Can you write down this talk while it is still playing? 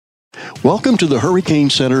Welcome to the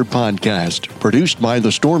Hurricane Center podcast, produced by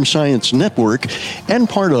the Storm Science Network and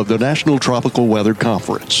part of the National Tropical Weather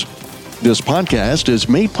Conference. This podcast is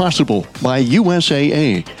made possible by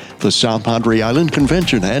USAA, the South Padre Island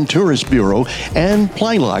Convention and Tourist Bureau, and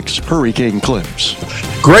Plylox Hurricane Clips.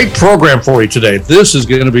 Great program for you today. This is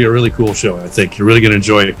going to be a really cool show. I think you're really going to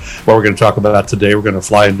enjoy what we're going to talk about today. We're going to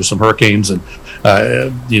fly into some hurricanes, and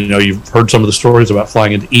you've heard some of the stories about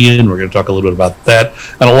flying into Ian. We're going to talk a little bit about that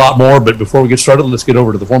and a lot more. But before we get started, let's get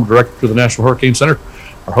over to the former director of the National Hurricane Center,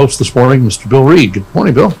 our host this morning, Mr. Bill Reed. Good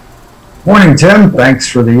morning, Bill. Morning, Tim. Thanks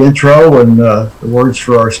for the intro and the words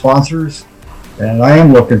for our sponsors. And I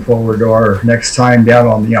am looking forward to our next time down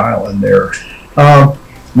on the island there.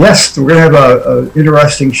 Yes, we're going to have an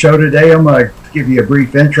interesting show today. I'm going to give you a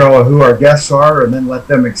brief intro of who our guests are and then let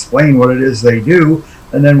them explain what it is they do,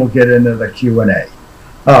 and then we'll get into the Q&A.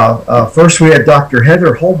 First, we have Dr.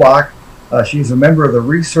 Heather Holbach. She's a member of the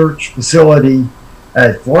research facility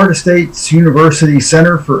at Florida State University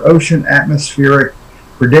Center for Ocean Atmospheric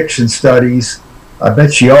Prediction Studies. I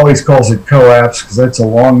bet she always calls it COAPS because that's a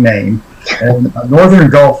long name. And a Northern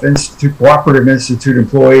Gulf Institute, Cooperative Institute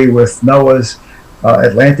employee with NOAA's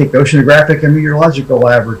Atlantic Oceanographic and Meteorological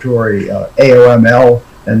Laboratory, AOML,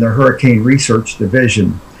 and the Hurricane Research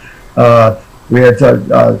Division. We have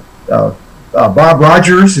Bob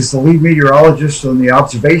Rogers is the lead meteorologist on the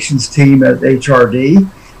observations team at HRD,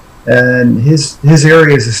 and his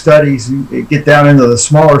areas of studies get down into the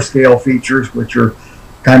smaller scale features, which are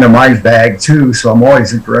kind of my bag too, so I'm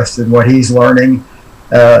always interested in what he's learning,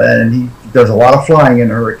 and he does a lot of flying in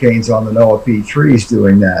hurricanes on the NOAA P3s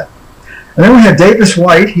doing that. And then we have Davis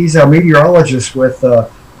White. He's a meteorologist with the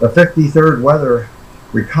 53rd Weather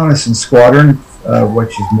Reconnaissance Squadron,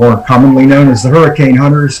 which is more commonly known as the Hurricane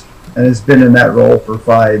Hunters, and has been in that role for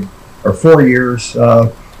 4 years.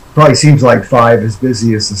 Probably seems like 5, as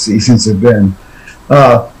busy as the seasons have been.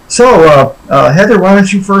 So Heather, why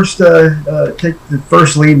don't you first take the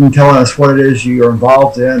first lead in telling us what it is you are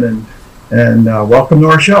involved in, and welcome to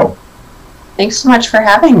our show. Thanks so much for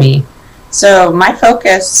having me. So my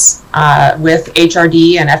focus with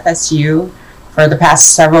HRD and FSU for the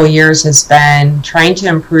past several years has been trying to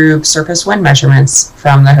improve surface wind measurements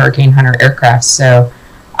from the Hurricane Hunter aircraft. So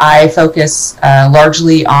I focus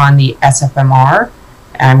largely on the SFMR.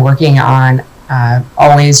 I'm working on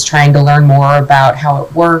always trying to learn more about how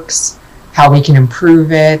it works, how we can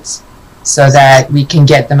improve it, so that we can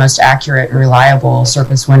get the most accurate and reliable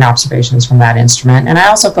surface wind observations from that instrument. And I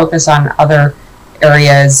also focus on other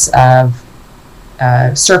areas of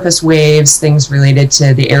surface waves, things related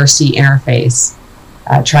to the air-sea interface,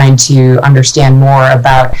 trying to understand more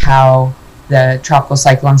about how the tropical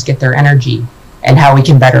cyclones get their energy and how we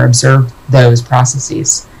can better observe those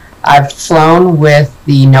processes. I've flown with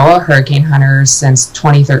the NOAA Hurricane Hunters since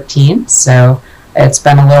 2013, so it's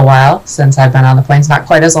been a little while since I've been on the planes. Not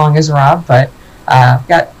quite as long as Rob, but I've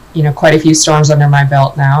got quite a few storms under my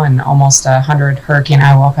belt now and almost 100 hurricane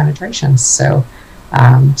eye wall penetrations. So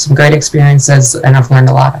some great experiences, and I've learned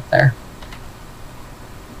a lot up there.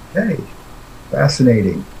 Okay,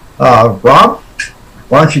 fascinating. Rob,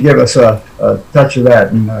 why don't you give us a touch of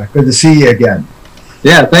that? And good to see you again.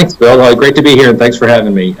 Yeah, thanks, Bill. Great to be here, and thanks for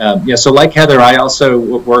having me. So like Heather, I also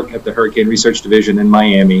work at the Hurricane Research Division in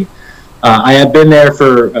Miami. I have been there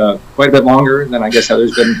for quite a bit longer than I guess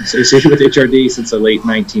Heather's been associated with HRD since the late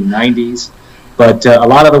 1990s. But a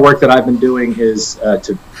lot of the work that I've been doing is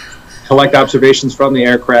to collect observations from the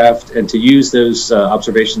aircraft and to use those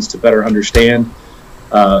observations to better understand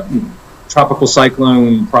tropical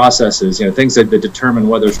cyclone processes, things that determine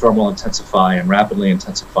whether a storm will intensify and rapidly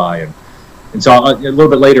intensify. And so a little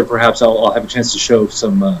bit later, perhaps I'll have a chance to show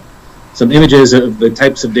some images of the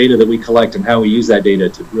types of data that we collect and how we use that data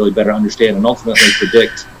to really better understand and ultimately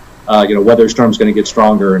predict, whether a storm's going to get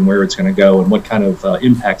stronger and where it's going to go and what kind of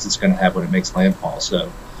impacts it's going to have when it makes landfall.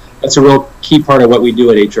 So that's a real key part of what we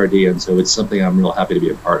do at HRD, and so it's something I'm real happy to be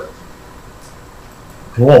a part of.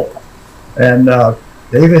 Cool. And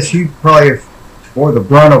Davis, you probably bore the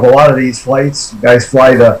brunt of a lot of these flights. You guys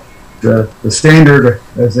fly the standard,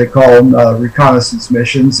 as they call them, reconnaissance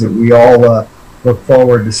missions that we all look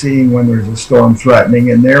forward to seeing when there's a storm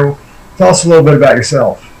threatening. And there, tell us a little bit about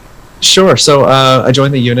yourself. Sure. So I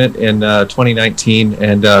joined the unit in 2019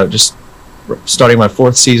 and just starting my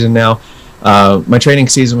 4th season now. My training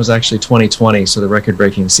season was actually 2020, so the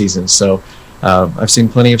record-breaking season. So I've seen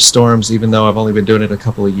plenty of storms, even though I've only been doing it a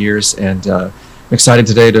couple of years. And I'm excited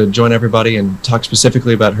today to join everybody and talk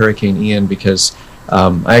specifically about Hurricane Ian because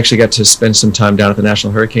I actually got to spend some time down at the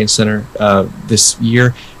National Hurricane Center this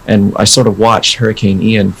year, and I sort of watched Hurricane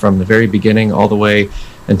Ian from the very beginning all the way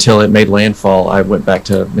until it made landfall, I went back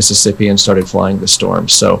to Mississippi and started flying the storm.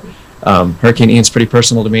 So Hurricane Ian's pretty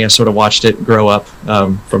personal to me. I sort of watched it grow up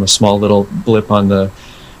from a small little blip on the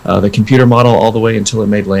computer model all the way until it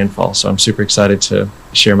made landfall. So I'm super excited to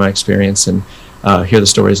share my experience and hear the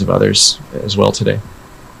stories of others as well today.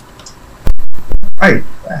 Right,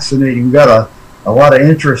 fascinating. We've got a lot of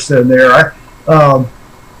interest in there.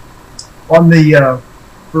 On the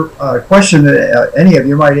question that any of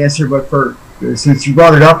you might answer, but since you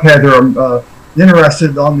brought it up, Heather, I'm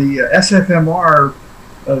interested on the SFMR.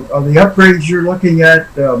 Are the upgrades you're looking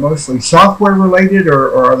at mostly software related,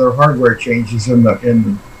 or are there hardware changes in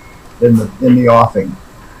the offing?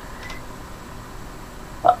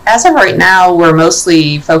 As of right now, we're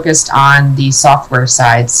mostly focused on the software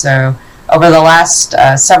side. So over the last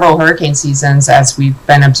several hurricane seasons, as we've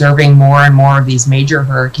been observing more and more of these major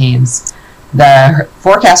hurricanes, the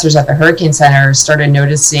forecasters at the Hurricane Center started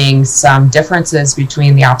noticing some differences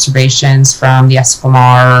between the observations from the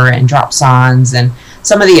SFMR and dropsondes and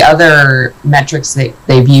some of the other metrics that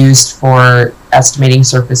they've used for estimating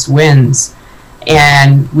surface winds.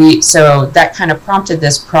 And so that kind of prompted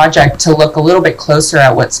this project to look a little bit closer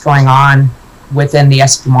at what's going on within the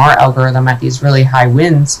SFMR algorithm at these really high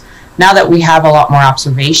winds. Now that we have a lot more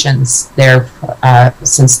observations there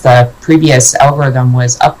since the previous algorithm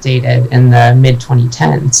was updated in the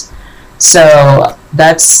mid-2010s. So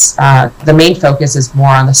that's the main focus is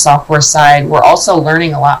more on the software side. We're also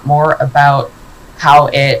learning a lot more about how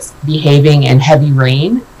it's behaving in heavy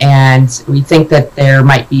rain, and we think that there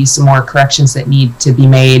might be some more corrections that need to be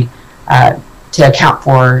made to account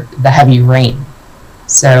for the heavy rain.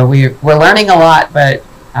 So we're learning a lot, but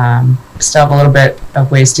still have a little bit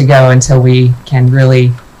of ways to go until we can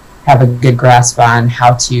really have a good grasp on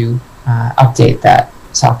how to update that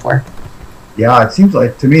software. Yeah, it seems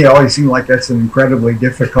like, to me, it always seemed like that's an incredibly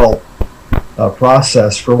difficult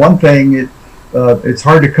process. For one thing, it's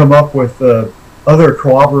hard to come up with other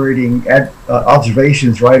corroborating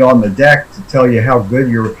observations right on the deck to tell you how good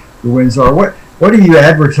your winds are. What do you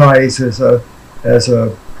advertise as a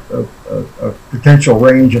potential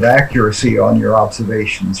range of accuracy on your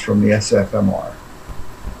observations from the SFMR?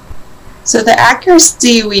 So the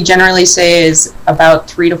accuracy we generally say is about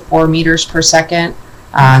 3 to 4 meters per second.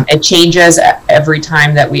 It changes every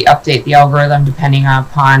time that we update the algorithm depending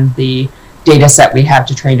upon the data set we have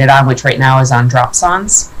to train it on, which right now is on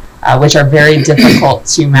dropsondes, which are very difficult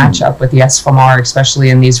to match up with the SFMR, especially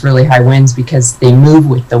in these really high winds because they move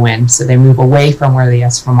with the wind, so they move away from where the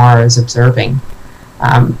SFMR is observing.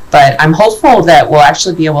 But I'm hopeful that we'll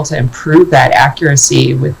actually be able to improve that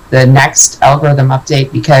accuracy with the next algorithm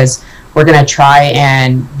update, because we're going to try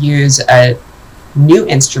and use a new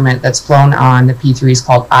instrument that's flown on the P3s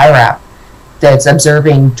called IRAP that's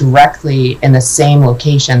observing directly in the same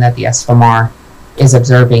location that the SFMR is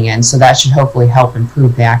observing in. So that should hopefully help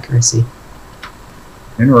improve the accuracy.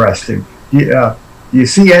 Interesting. Do you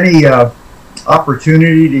see any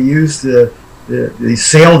opportunity to use the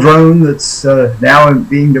sail drone that's now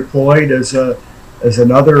being deployed as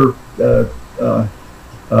another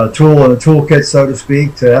tool in a toolkit, so to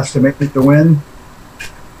speak, to estimate the wind?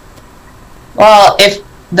 Well, if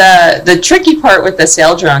the tricky part with the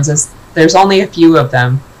sail drones is there's only a few of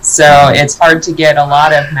them, so it's hard to get a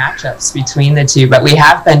lot of matchups between the two, but we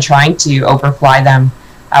have been trying to overfly them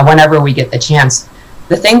whenever we get the chance.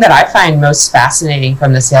 The thing that I find most fascinating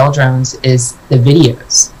from the sail drones is the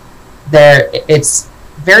videos. It's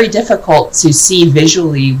very difficult to see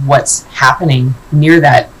visually what's happening near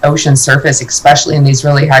that ocean surface, especially in these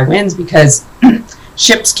really high winds, because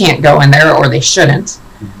ships can't go in there, or they shouldn't.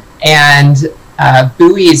 And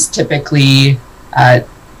buoys typically have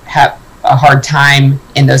a hard time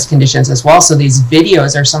in those conditions as well. So these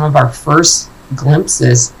videos are some of our first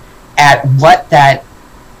glimpses at what that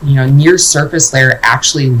near surface layer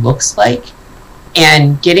actually looks like.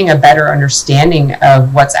 And getting a better understanding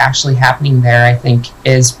of what's actually happening there, I think,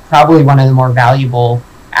 is probably one of the more valuable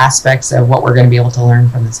aspects of what we're going to be able to learn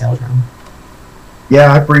from the sail drone.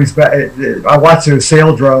 Yeah, it brings back. I watch those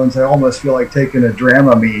sail drones. I almost feel like taking a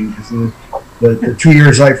Dramamine, because the 2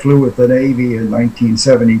 years I flew with the Navy in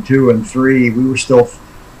 1972 and 3, we were still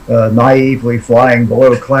naively flying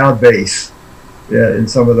below cloud base in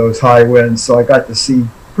some of those high winds. So I got to see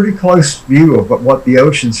pretty close view of what the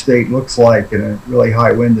ocean state looks like in a really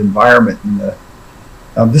high wind environment, and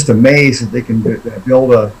I'm just amazed that they can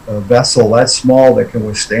build a vessel that small that can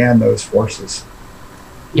withstand those forces.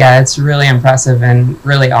 Yeah, it's really impressive and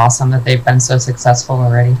really awesome that they've been so successful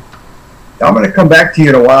already. I'm going to come back to you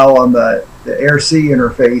in a while on the air-sea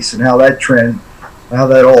interface and how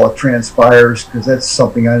that all transpires, because that's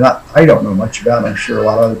something I don't know much about. I'm sure a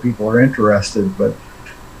lot of other people are interested, but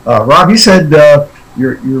Rob, you said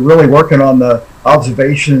you're really working on the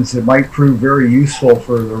observations that might prove very useful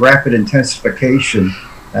for the rapid intensification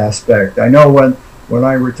aspect. I know when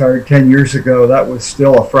I retired 10 years ago, that was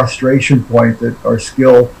still a frustration point, that our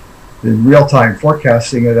skill in real-time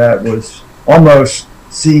forecasting of that was almost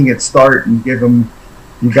seeing it start and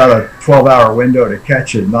you got a 12-hour window to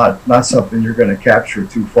catch it, not something you're going to capture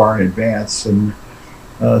too far in advance. And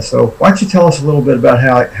so why don't you tell us a little bit about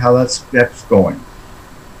how that's going?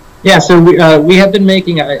 Yeah, so we have been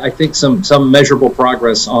making, I think, some measurable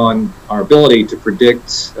progress on our ability to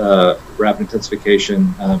predict rapid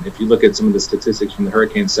intensification. If you look at some of the statistics from the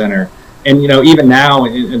Hurricane Center, and even now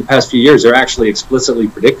in the past few years, they're actually explicitly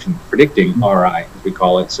predicting RI, as we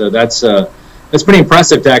call it. So that's pretty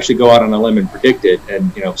impressive to actually go out on a limb and predict it.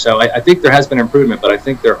 And so I think there has been improvement, but I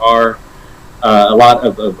think there are a lot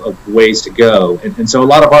of ways to go. And so a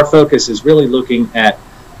lot of our focus is really looking at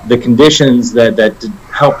the conditions that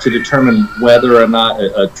help to determine whether or not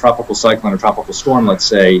a tropical cyclone or tropical storm, let's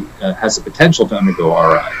say, has the potential to undergo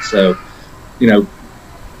RI. So,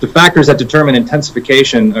 the factors that determine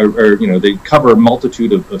intensification are they cover a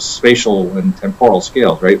multitude of spatial and temporal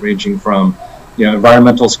scales, right, ranging from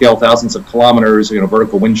environmental scale, thousands of kilometers,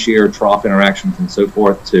 vertical wind shear, trough interactions, and so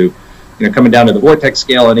forth, to coming down to the vortex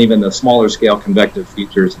scale and even the smaller scale convective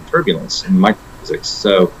features and turbulence in microphysics.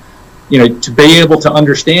 So, to be able to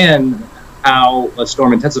understand how a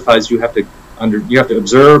storm intensifies, you have to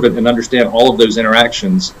observe and understand all of those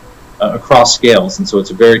interactions across scales, and so it's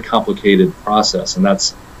a very complicated process. And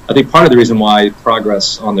that's, I think, part of the reason why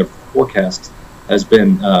progress on the forecast has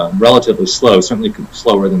been relatively slow, certainly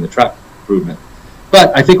slower than the track improvement.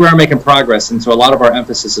 But I think we are making progress, and so a lot of our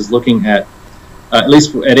emphasis is looking at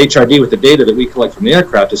least at HRD with the data that we collect from the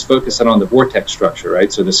aircraft, is focusing on the vortex structure,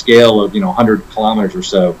 right? So the scale of 100 kilometers or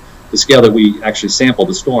so, the scale that we actually sample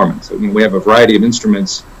the storm. And so we have a variety of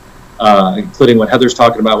instruments, including what Heather's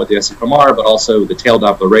talking about with the SFMR, but also the tail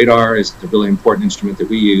Doppler radar is a really important instrument that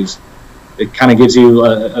we use. It kind of gives you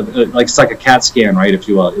it's like a CAT scan, right, if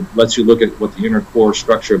you will. It lets you look at what the inner core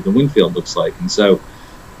structure of the wind field looks like. And so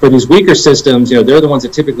for these weaker systems, they're the ones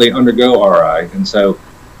that typically undergo RI. And so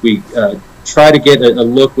we try to get a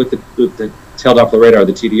look with the tail Doppler radar,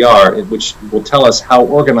 the TDR, which will tell us how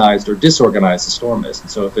organized or disorganized the storm is. And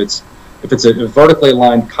so if it's a vertically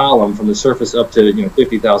aligned column from the surface up to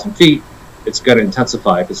 50,000 feet, it's going to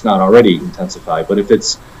intensify if it's not already intensified. But if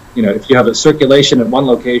it's if you have a circulation at one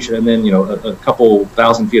location and then a couple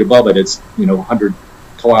thousand feet above it, it's 100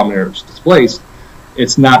 kilometers displaced,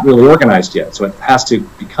 it's not really organized yet. So it has to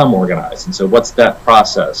become organized. And so what's that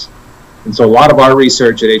process? And so a lot of our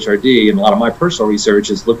research at HRD and a lot of my personal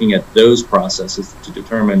research is looking at those processes to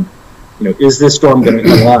determine, is this storm going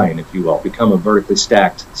to align, if you will, become a vertically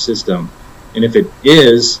stacked system? And if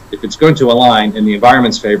it's going to align and the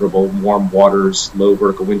environment's favorable, warm waters, low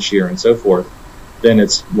vertical wind shear, and so forth, then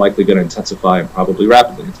it's likely going to intensify and probably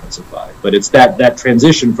rapidly intensify. But it's that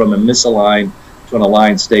transition from a misaligned to an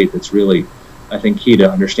aligned state that's really, I think, key to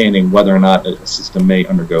understanding whether or not a system may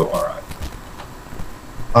undergo RI.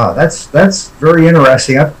 That's very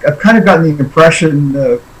interesting. I've kind of gotten the impression,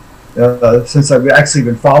 since I've actually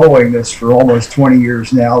been following this for almost 20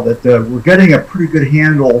 years now, that we're getting a pretty good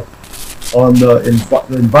handle on the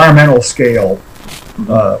environmental scale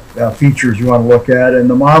features you want to look at, and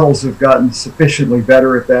the models have gotten sufficiently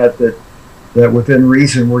better at that within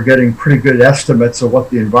reason we're getting pretty good estimates of what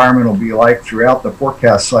the environment will be like throughout the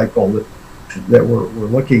forecast cycle that we're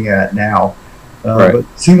looking at now. Right. But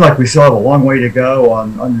it seems like we still have a long way to go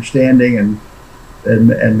on understanding and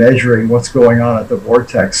measuring what's going on at the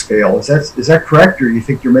vortex scale. Is that correct, or do you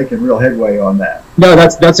think you're making real headway on that? No,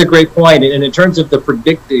 that's a great point. And in terms of the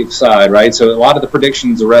predictive side, right, so a lot of the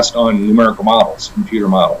predictions rest on numerical models, computer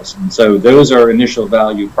models. And so those are initial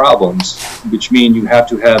value problems, which mean you have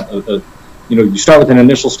to have you start with an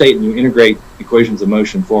initial state and you integrate equations of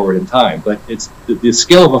motion forward in time. But it's the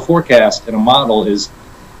skill of a forecast in a model is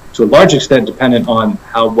to a large extent dependent on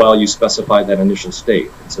how well you specify that initial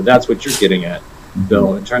state. And so that's what you're getting at,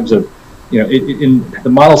 Bill, in terms of, the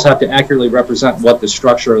models have to accurately represent what the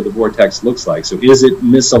structure of the vortex looks like. So is it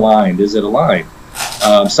misaligned? Is it aligned?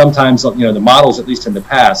 Sometimes, the models, at least in the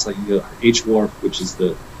past, like HWRF, which is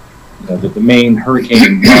the main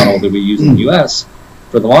hurricane model that we use in the U.S.,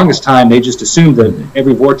 for the longest time, they just assumed that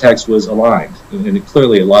every vortex was aligned. And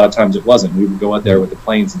clearly, a lot of times it wasn't. We would go out there with the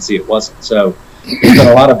planes and see it wasn't. So there's been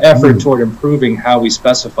a lot of effort toward improving how we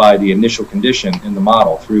specify the initial condition in the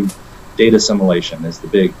model through data assimilation is the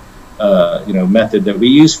big method that we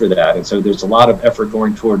use for that. And so there's a lot of effort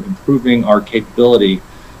going toward improving our capability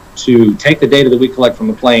to take the data that we collect from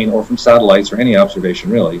the plane or from satellites or any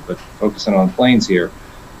observation really, but focusing on planes here,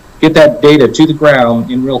 get that data to the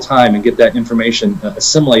ground in real time and get that information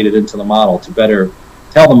assimilated into the model to better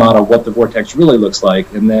tell the model what the vortex really looks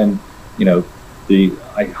like. And then,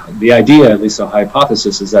 the idea, at least a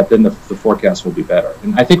hypothesis, is that then the forecast will be better.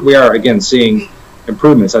 And I think we are, again, seeing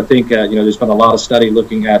improvements. I think, there's been a lot of study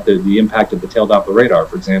looking at the impact of the tail Doppler radar,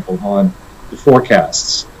 for example, on the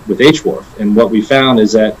forecasts with HWRF. And what we found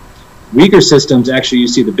is that weaker systems, actually, you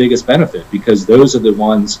see the biggest benefit, because those are the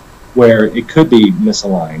ones where it could be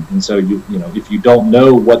misaligned. And so, if you don't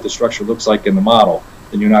know what the structure looks like in the model,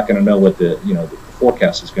 then you're not going to know what the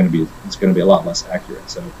forecast is going to be. It's going to be a lot less accurate.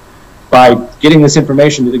 So by getting this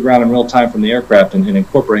information to the ground in real time from the aircraft and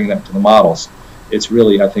incorporating that to the models, it's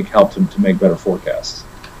really, I think, helped them to make better forecasts.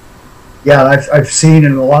 Yeah, I've seen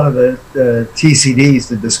in a lot of the TCDs,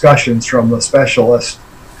 the discussions from the specialists,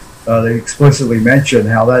 they explicitly mention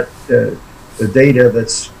how that the data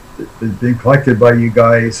that's been collected by you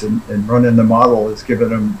guys and run in the model has given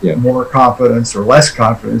them more confidence or less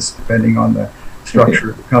confidence, depending on the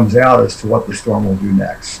structure that comes out, as to what the storm will do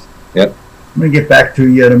next. Yep. I'm going to get back to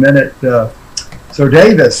you in a minute. So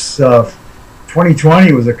Davis,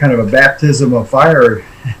 2020 was a kind of a baptism of fire.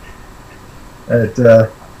 I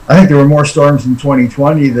think there were more storms in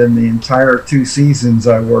 2020 than the entire 2 seasons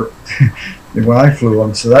I worked when I flew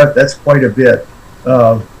them. So that's quite a bit.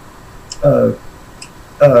 What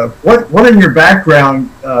in your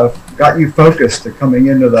background got you focused to coming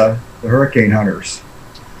into the hurricane hunters?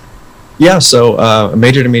 Yeah, so I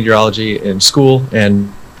majored in meteorology in school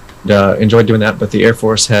and enjoyed doing that, but the Air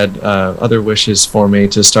Force had other wishes for me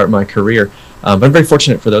to start my career. But I'm very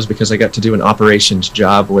fortunate for those, because I got to do an operations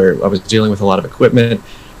job where I was dealing with a lot of equipment.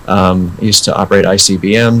 I used to operate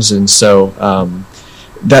ICBMs, and so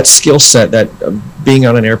that skill set, that being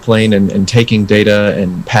on an airplane and taking data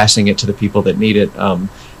and passing it to the people that need it,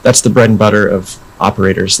 that's the bread and butter of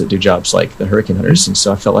operators that do jobs like the hurricane hunters. And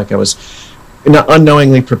so I felt like I was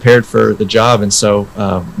unknowingly prepared for the job. And so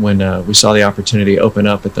when we saw the opportunity open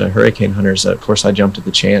up at the hurricane hunters, of course I jumped at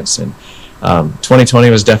the chance. And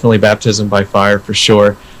 2020 was definitely baptism by fire for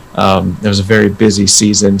sure. It was a very busy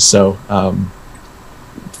season, so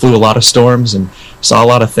flew a lot of storms and saw a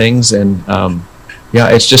lot of things. And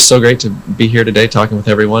it's just so great to be here today talking with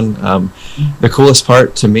everyone. The coolest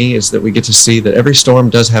part to me is that we get to see that every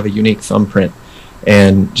storm does have a unique thumbprint.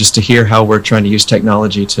 And just to hear how we're trying to use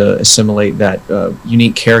technology to assimilate that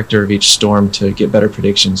unique character of each storm to get better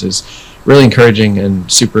predictions is really encouraging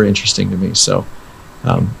and super interesting to me. So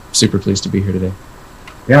super pleased to be here today.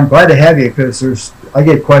 Yeah, I'm glad to have you, because I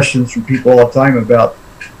get questions from people all the time about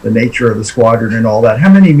the nature of the squadron and all that.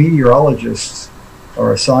 How many meteorologists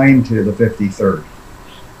are assigned to the 53rd?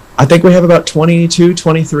 I think we have about 22,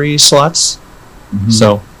 23 slots. Mm-hmm.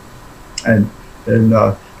 So, and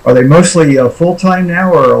are they mostly full-time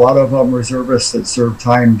now, or are a lot of them reservists that serve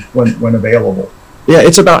time when available? Yeah,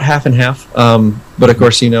 it's about half and half. But of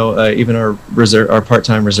course, even our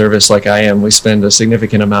part-time reservists like I am, we spend a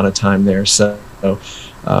significant amount of time there. So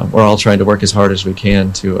we're all trying to work as hard as we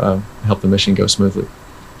can to help the mission go smoothly.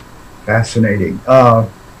 Fascinating. And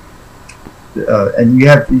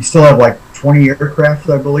you still have like 20 aircraft,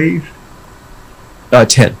 I believe?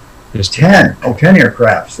 10. There's 10. Oh, 10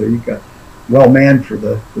 aircraft. So you've got well manned for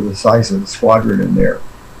the size of the squadron in there.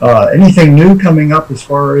 Anything new coming up as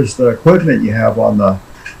far as the equipment you have on the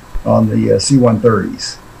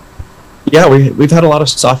C-130s? Yeah, we've had a lot of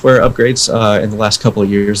software upgrades in the last couple of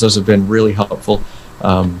years. Those have been really helpful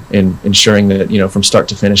in ensuring that from start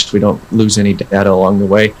to finish we don't lose any data along the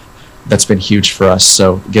way. That's been huge for us.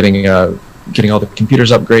 So getting all the computers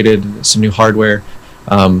upgraded, some new hardware.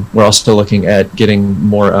 We're also looking at getting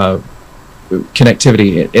more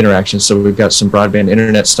connectivity interactions. So we've got some broadband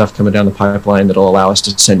internet stuff coming down the pipeline that'll allow us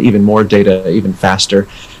to send even more data even faster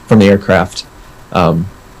from the aircraft. And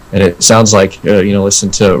it sounds like,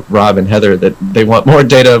 listen to Rob and Heather, that they want more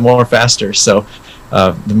data more faster. So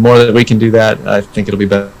the more that we can do that, I think it'll be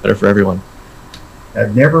better for everyone.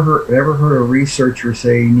 I've never heard a researcher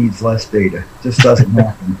say he needs less data. It just doesn't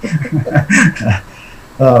happen.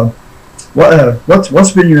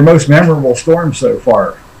 What's been your most memorable storm so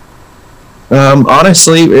far?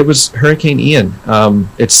 Honestly, it was Hurricane Ian.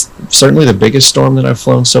 It's certainly the biggest storm that I've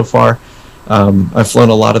flown so far. I've flown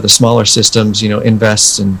a lot of the smaller systems,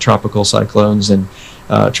 invests and tropical cyclones and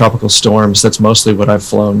tropical storms. That's mostly what I've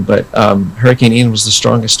flown. But Hurricane Ian was the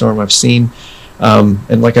strongest storm I've seen.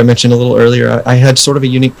 And like I mentioned a little earlier, I had sort of a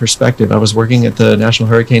unique perspective. I was working at the National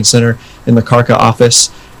Hurricane Center in the CARCA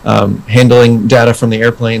office, handling data from the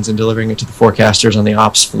airplanes and delivering it to the forecasters on the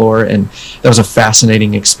ops floor. And that was a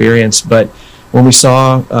fascinating experience. But when we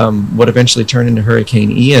saw what eventually turned into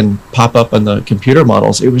Hurricane Ian pop up on the computer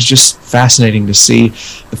models, it was just fascinating to see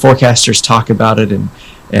the forecasters talk about it and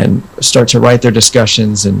start to write their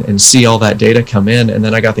discussions and see all that data come in. And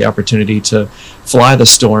then I got the opportunity to fly the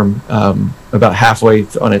storm about halfway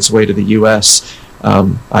on its way to the U.S.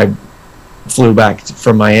 I flew back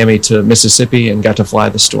from Miami to Mississippi and got to fly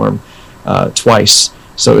the storm twice.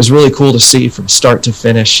 So it was really cool to see from start to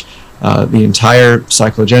finish the entire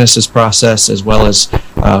cyclogenesis process, as well as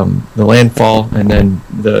the landfall and then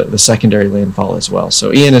the secondary landfall as well.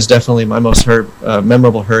 So Ian is definitely my most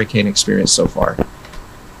memorable hurricane experience so far.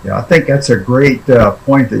 Yeah, I think that's a great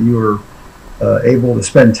point that you were able to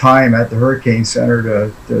spend time at the Hurricane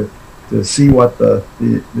Center to see what the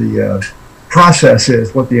process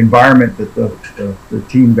is, what the environment that the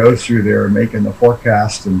team goes through there and making the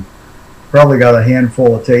forecast, and probably got a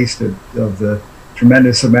handful of taste of the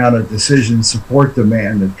tremendous amount of decision support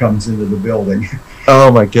demand that comes into the building.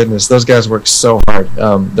 Oh my goodness, those guys work so hard.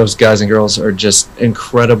 Those guys and girls are just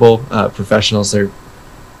incredible professionals. They're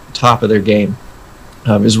top of their game.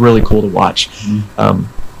 It's really cool to watch.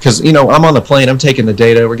 Because I'm on the plane, I'm taking the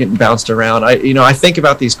data, we're getting bounced around. I think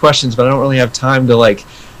about these questions, but I don't really have time to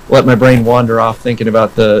let my brain wander off thinking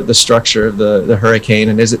about the structure of the hurricane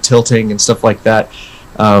and is it tilting and stuff like that.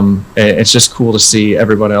 And it's just cool to see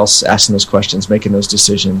everyone else asking those questions, making those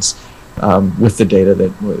decisions with the data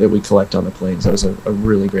that we collect on the planes. That was a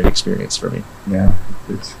really great experience for me. Yeah,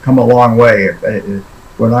 it's come a long way.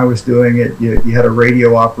 When I was doing it, you had a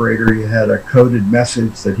radio operator, you had a coded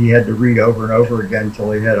message that he had to read over and over again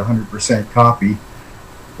until he had 100% copy.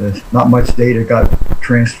 Not much data got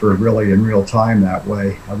transferred really in real time that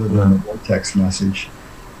way, other than the vortex message.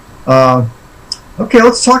 Okay,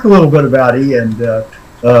 let's talk a little bit about Ian. We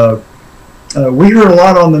heard a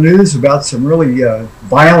lot on the news about some really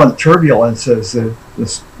violent turbulence as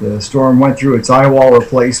the storm went through its eye wall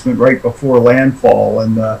replacement right before landfall.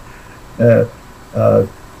 And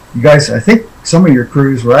you guys, I think some of your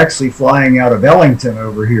crews were actually flying out of Ellington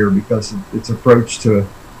over here because of its approach to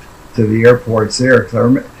the airports there. Because I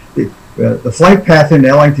remember the flight path into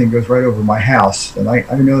Ellington goes right over my house, and I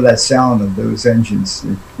know that sound of those engines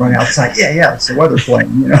run outside. Yeah, it's a weather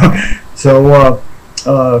plane, So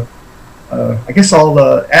I guess I'll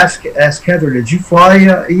ask Heather. Did you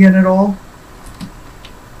fly Ian at all?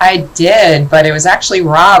 I did, but it was actually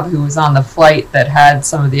Rob who was on the flight that had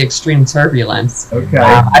some of the extreme turbulence. Okay.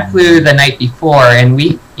 I flew the night before, and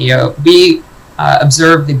we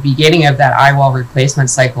observed the beginning of that eye wall replacement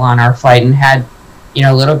cycle on our flight and had,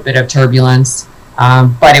 a little bit of turbulence.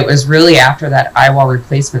 But it was really after that eye wall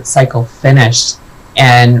replacement cycle finished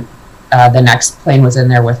and the next plane was in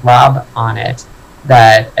there with Rob on it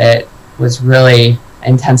that it was really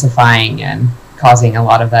intensifying and causing a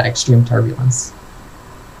lot of that extreme turbulence.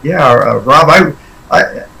 Yeah, Rob,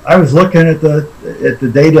 I was looking at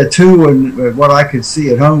the data too, and what I could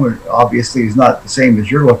see at home obviously is not the same as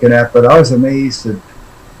you're looking at, but I was amazed at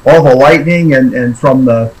all the lightning and from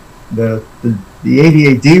the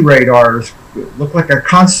 88D radars, it looked like a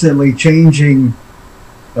constantly changing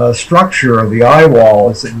structure of the eye wall.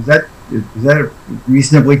 Is that a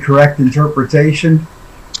reasonably correct interpretation?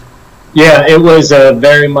 Yeah, it was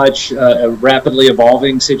very much a rapidly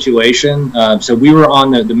evolving situation. So we were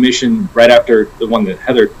on the mission right after the one that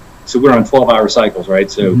Heather, so we were on 12-hour cycles, right?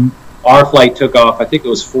 So our flight took off, I think it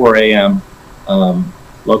was 4 a.m.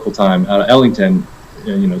 Local time out of Ellington,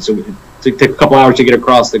 so it took a couple hours to get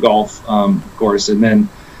across the Gulf, of course. And then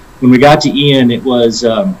when we got to Ian, it was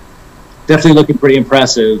definitely looking pretty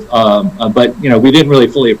impressive, but, we didn't really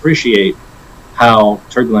fully appreciate how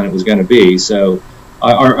turbulent it was going to be. So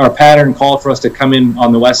our pattern called for us to come in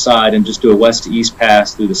on the west side and just do a west to east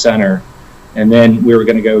pass through the center. And then we were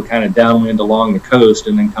going to go kind of downwind along the coast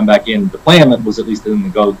and then come back in. The plan was at least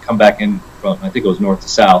then to come back in from, I think it was north to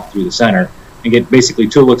south through the center and get basically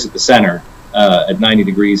 2 looks at the center at 90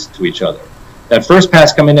 degrees to each other. That first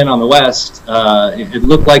pass coming in on the west, it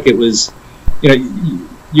looked like it was,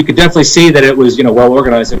 you could definitely see that it was, well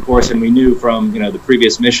organized, of course, and we knew from, the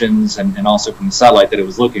previous missions and also from the satellite that it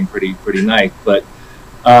was looking pretty nice. But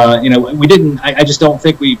we didn't. I just don't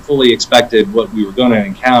think we fully expected what we were going to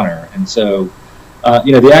encounter, and so,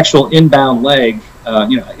 the actual inbound leg.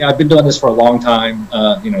 I've been doing this for a long time.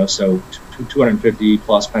 So 250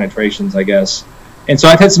 plus penetrations, I guess, and so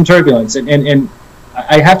I've had some turbulence, and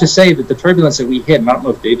I have to say that the turbulence that we hit. And I don't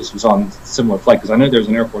know if Davis was on a similar flight because I know there's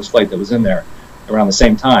an Air Force flight that was in there around the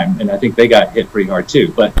same time, and I think they got hit pretty hard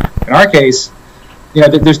too. But in our case,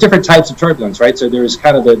 there's different types of turbulence, right? So there's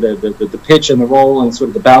kind of the pitch and the roll and sort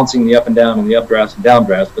of the bouncing, the up and down, and the updrafts and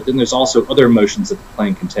downdrafts. But then there's also other motions that the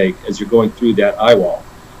plane can take as you're going through that eye wall.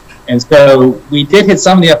 And so we did hit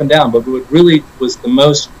some of the up and down, but what really was the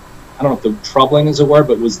most, I don't know if the troubling is a word,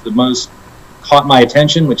 but was the most caught my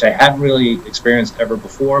attention, which I hadn't really experienced ever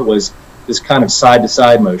before, was this kind of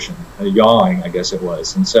side-to-side motion, yawing, I guess it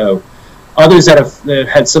was. And so others that have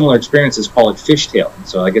had similar experiences call it fishtailing.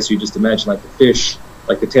 So I guess you just imagine like the fish,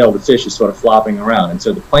 like the tail of the fish is sort of flopping around. And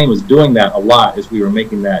so the plane was doing that a lot as we were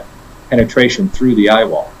making that penetration through the eye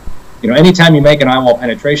wall. Anytime you make an eye wall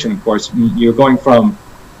penetration, of course, you're going from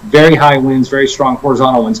very high winds, very strong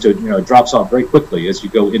horizontal winds to, it drops off very quickly as you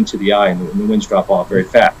go into the eye, and the winds drop off very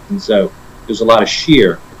fast. And so there's a lot of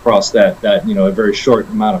shear across that a very short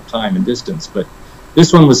amount of time and distance. But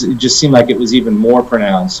this one it just seemed like it was even more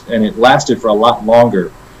pronounced, and it lasted for a lot longer,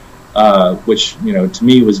 which, to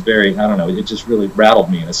me was very, I don't know, it just really rattled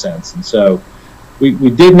me in a sense. And so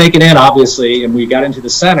we did make it in, obviously, and we got into the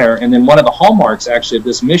center. And then one of the hallmarks, actually, of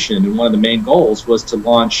this mission, and one of the main goals, was to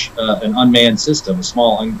launch an unmanned system, a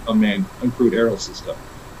small unmanned uncrewed aerial system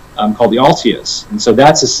called the Altius. And so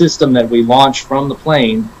that's a system that we launched from the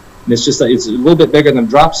plane. And it's just it's a little bit bigger than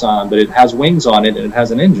Dropson, but it has wings on it and it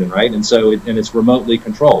has an engine, right? And so it's remotely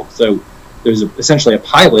controlled. So there's essentially a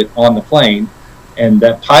pilot on the plane, and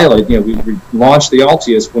that pilot, we launched the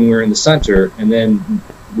Altius when we were in the center, and then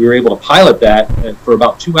we were able to pilot that for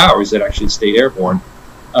about 2 hours. It actually stayed airborne.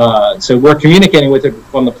 So we're communicating with it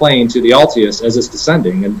from the plane to the Altius as it's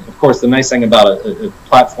descending. And of course, the nice thing about a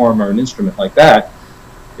platform or an instrument like that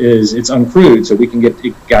is it's uncrewed, so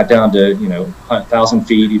it got down to 1,000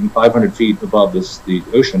 feet, even 500 feet above the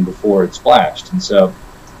ocean before it splashed. And so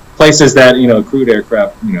places that a crewed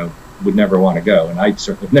aircraft would never want to go, and I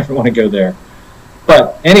certainly would never want to go there.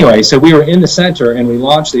 But anyway, so we were in the center and we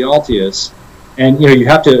launched the Altius, and you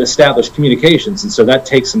have to establish communications, and so that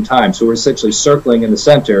takes some time. So we're essentially circling in the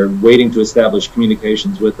center, waiting to establish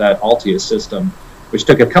communications with that Altius system, which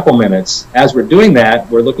took a couple minutes. As we're doing that,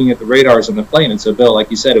 we're looking at the radars on the plane, and so Bill, like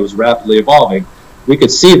you said, it was rapidly evolving. We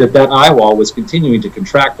could see that eye wall was continuing to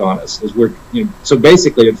contract on us as we're, so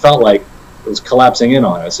basically it felt like it was collapsing in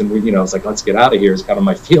on us, and we, it's like, let's get out of here is kind of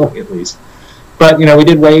my feeling, at least. But we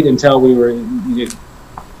did wait until we were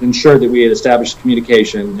ensured that we had established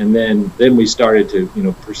communication, and then we started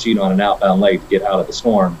to proceed on an outbound leg to get out of the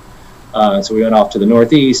storm. So we went off to the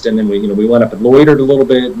northeast, and then we went up and loitered a little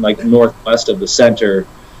bit, like northwest of the center,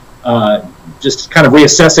 just kind of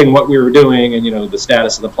reassessing what we were doing and the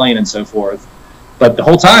status of the plane and so forth. But the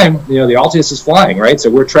whole time, the Altius is flying, right? So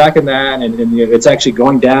we're tracking that, and it's actually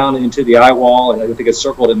going down into the eye wall, and I think it's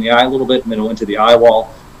circled in the eye a little bit, and then it went to the eye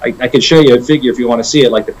wall. I could show you a figure if you want to see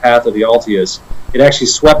it, like the path of the Altius. It actually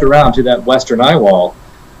swept around to that western eye wall.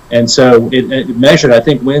 And so it measured, I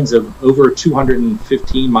think, winds of over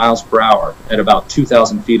 215 miles per hour at about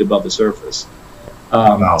 2,000 feet above the surface.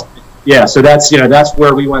 Wow. Yeah, so that's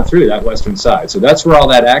where we went through, that western side. So that's where all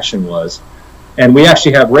that action was. And we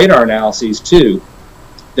actually have radar analyses, too,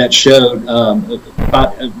 that showed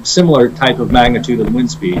about a similar type of magnitude of wind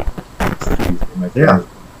speed. Yeah.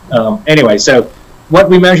 Anyway, so what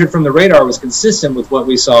we measured from the radar was consistent with what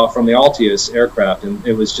we saw from the Altius aircraft, and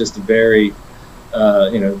it was just a very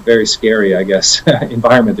very scary, I guess,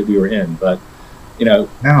 environment that we were in. But,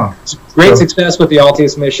 great success with the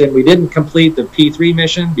Altius mission. We didn't complete the P3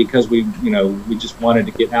 mission because we just wanted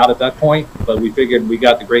to get out at that point. But we figured we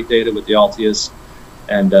got the great data with the Altius,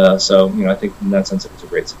 and so I think in that sense it was a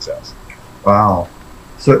great success. Wow.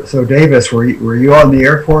 So Davis, were you on the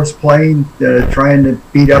Air Force plane trying to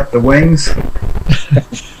beat up the wings?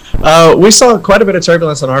 We saw quite a bit of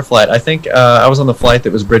turbulence on our flight. I think I was on the flight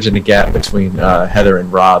that was bridging the gap between Heather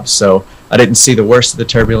and Rob, so I didn't see the worst of the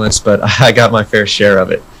turbulence, but I got my fair share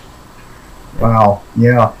of it. Wow,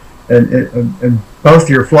 yeah. And both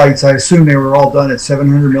your flights, I assume they were all done at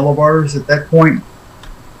 700 millibars at that point?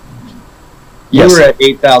 Yes. We were at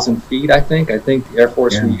 8,000 feet, I think. I think the Air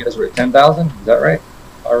Force, you guys were at 10,000. Is that right,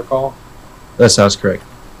 if I recall? That sounds correct.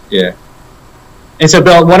 Yeah. And so,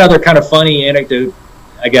 Bill, one other kind of funny anecdote,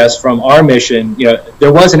 I guess, from our mission,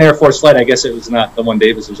 there was an Air Force flight. I guess it was not the one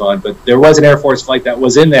Davis was on, but there was an Air Force flight that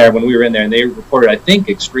was in there when we were in there, and they reported, I think,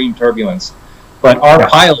 extreme turbulence. But our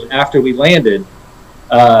pilot, after we landed,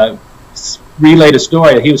 relayed a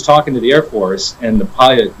story. He was talking to the Air Force, and the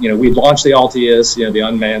pilot, we'd launched the Altius, the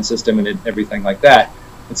unmanned system and everything like that.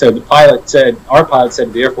 And so our pilot said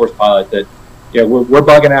to the Air Force pilot that, we're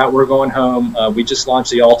bugging out, we're going home. We just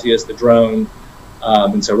launched the Altius, the drone.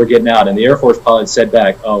 And so we're getting out, and the Air Force pilot said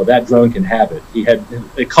back, "Oh, that drone can have it." He had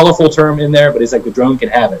a colorful term in there, but he's like, "The drone can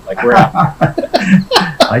have it." Like, we're out.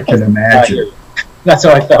 I can imagine. That's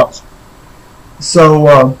how I felt.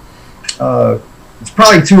 So, it's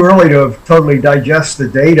probably too early to totally digest the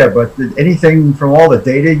data, but did anything from all the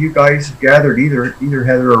data you guys have gathered, either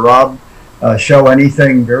Heather or Rob, show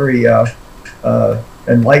anything very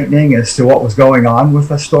enlightening as to what was going on with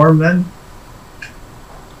the storm then?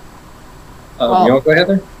 You want to go,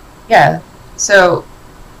 Heather? Yeah. So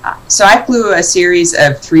I flew a series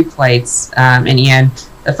of 3 flights in Ian.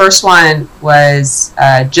 The first one was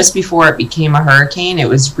just before it became a hurricane. It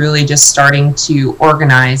was really just starting to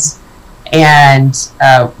organize. And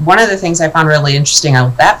one of the things I found really interesting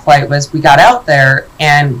on that flight was we got out there,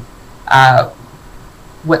 and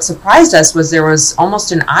what surprised us was there was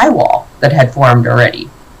almost an eye wall that had formed already.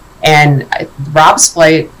 And Rob's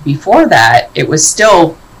flight before that, it was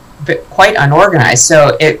still quite unorganized.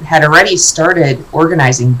 So it had already started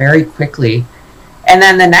organizing very quickly. And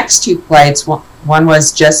then the next 2 flights, one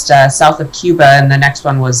was just south of Cuba and the next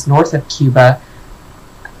one was north of Cuba.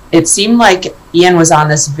 It seemed like Ian was on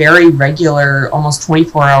this very regular, almost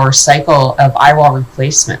 24-hour cycle of eye wall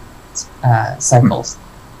replacement cycles.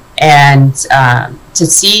 And to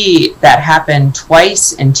see that happen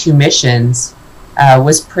twice in 2 missions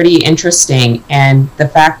was pretty interesting. And the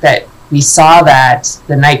fact that we saw that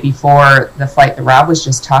the night before the flight that Rob was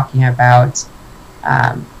just talking about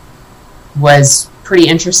was pretty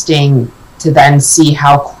interesting to then see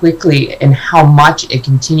how quickly and how much it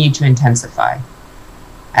continued to intensify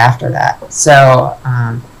after that. So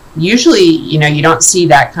usually, you don't see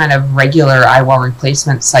that kind of regular eye wall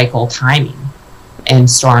replacement cycle timing in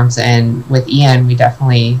storms. And with Ian, we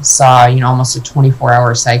definitely saw, almost a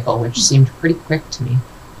 24-hour cycle, which seemed pretty quick to me.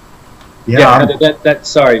 Yeah, that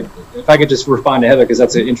sorry, if I could just respond to Heather, because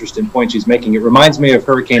that's an interesting point she's making. It reminds me of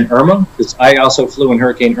Hurricane Irma, because I also flew in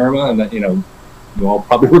Hurricane Irma, and you all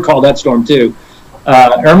probably recall that storm too.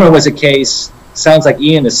 Irma was a case, sounds like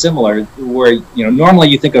Ian is similar, where normally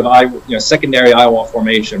you think of secondary eye wall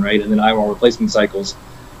formation, right, and then eye wall replacement cycles.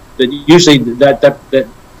 That usually that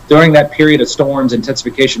during that period of storms,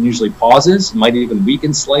 intensification usually pauses, might even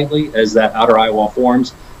weaken slightly as that outer eye wall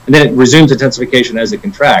forms, and then it resumes intensification as it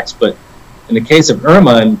contracts. But in the case of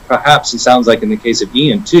Irma, and perhaps it sounds like in the case of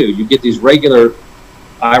Ian too, you get these regular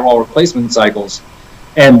eye wall replacement cycles,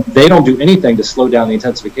 and they don't do anything to slow down the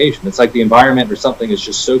intensification. It's like the environment or something is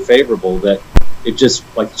just so favorable that it just,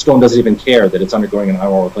 like, the storm doesn't even care that it's undergoing an eye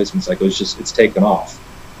wall replacement cycle. It's taken off.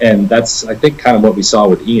 And that's, I think, kind of what we saw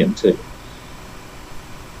with Ian too.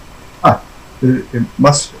 It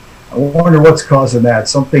must. I wonder what's causing that.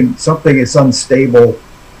 Something is unstable.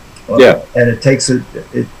 And it takes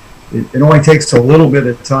it only takes a little bit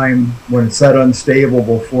of time when it's that unstable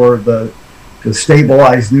before the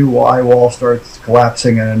stabilized new eye wall starts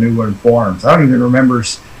collapsing and a new one forms. I don't even remember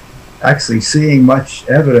actually seeing much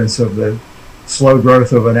evidence of the slow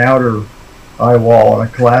growth of an outer eye wall and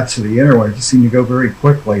a collapse of the inner one. It just seemed to go very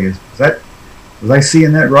quickly. Was I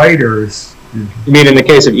seeing that right, or is? You mean in the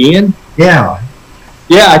case of Ian? Yeah.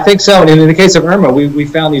 Yeah, I think so. And in the case of Irma, we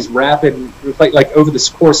found these rapid, like over this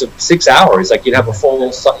course of 6 hours, like you'd have a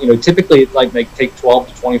full, typically like they take 12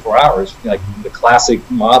 to 24 hours, like the classic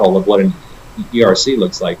model of what an ERC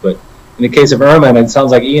looks like. But in the case of Irma, and it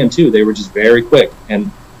sounds like Ian too, they were just very quick.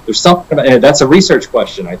 And there's something about, and that's a research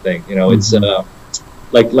question, I think. It's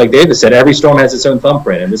like David said, every storm has its own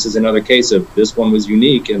thumbprint, and this is another case of this one was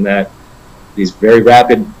unique in that these very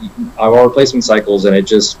rapid eye wall replacement cycles, and it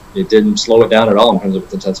didn't slow it down at all in terms of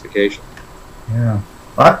its intensification. Yeah,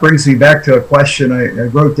 well, that brings me back to a question I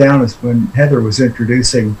wrote down as when Heather was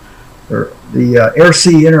introducing the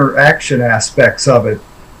air-sea interaction aspects of it.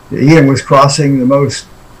 Ian was crossing the most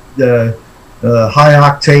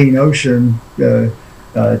high-octane ocean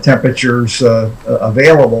temperatures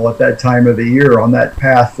available at that time of the year on that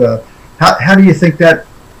path. How do you think that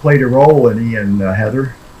played a role in Ian,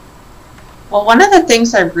 Heather? Well, one of the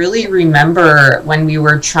things I really remember when we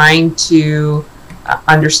were trying to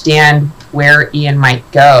understand where Ian might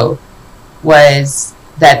go was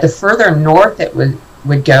that the further north it would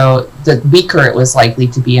go, the weaker it was likely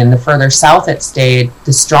to be, and the further south it stayed,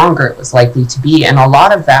 the stronger it was likely to be. And a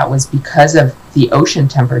lot of that was because of the ocean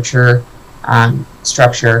temperature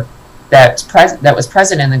structure that was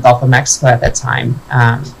present in the Gulf of Mexico at that time.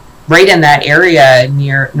 Right in that area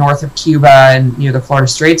north of Cuba and near the Florida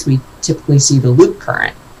Straits, we typically see the loop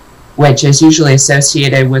current, which is usually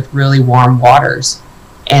associated with really warm waters.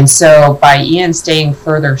 And so by Ian staying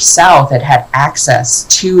further south, it had access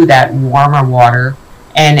to that warmer water,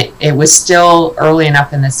 and it was still early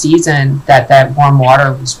enough in the season that warm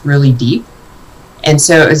water was really deep. And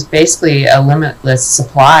so it was basically a limitless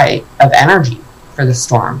supply of energy for the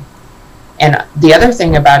storm. And the other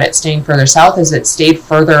thing about it staying further south is it stayed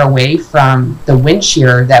further away from the wind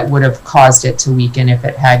shear that would have caused it to weaken if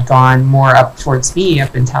it had gone more up towards me,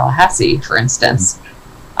 up in Tallahassee, for instance.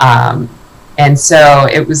 And so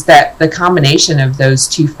it was that the combination of those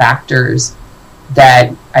two factors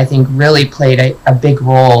that I think really played a big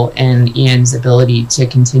role in Ian's ability to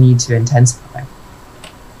continue to intensify.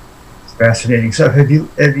 It's fascinating. So have you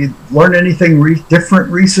learned anything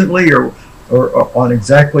different recently, or on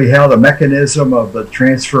exactly how the mechanism of the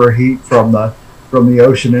transfer of heat from the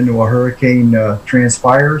ocean into a hurricane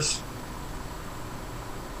transpires?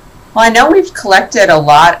 Well, I know we've collected a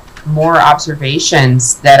lot more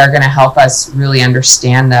observations that are going to help us really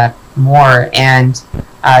understand that more. And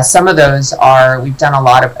some of those are, we've done a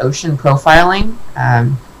lot of ocean profiling.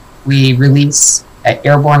 We release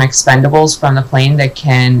airborne expendables from the plane that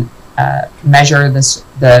can measure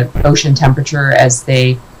the ocean temperature as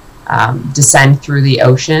they descend through the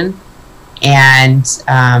ocean. And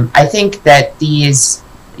I think that these,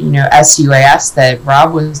 SUAS that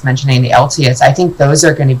Rob was mentioning, the LTS, I think those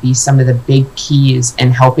are going to be some of the big keys in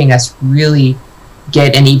helping us really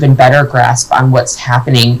get an even better grasp on what's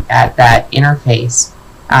happening at that interface.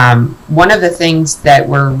 One of the things that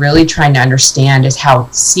we're really trying to understand is how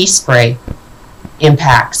sea spray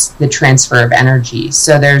impacts the transfer of energy.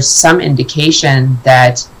 So there's some indication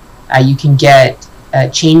that you can get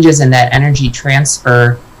changes in that energy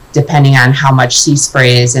transfer depending on how much sea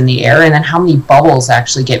spray is in the air and then how many bubbles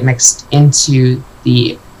actually get mixed into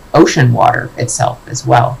the ocean water itself as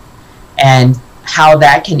well. And how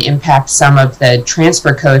that can impact some of the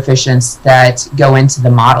transfer coefficients that go into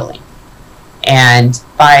the modeling. And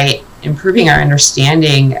by improving our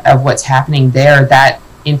understanding of what's happening there, that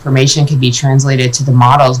information can be translated to the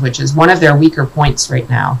models, which is one of their weaker points right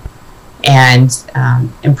now. And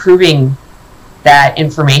improving that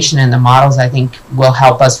information in the models, I think, will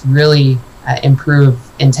help us really improve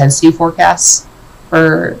intensity forecasts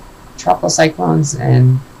for tropical cyclones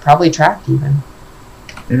and probably track even.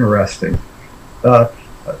 Interesting. A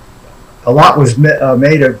lot was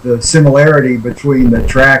made of the similarity between the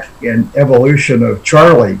track and evolution of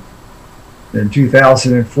Charley in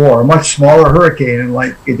 2004. A much smaller hurricane, and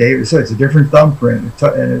like David said, it's a different thumbprint.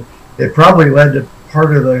 And it probably led to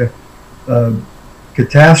part of the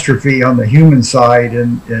catastrophe on the human side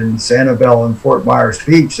in Sanibel and Fort Myers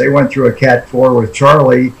Beach. They went through a Cat 4 with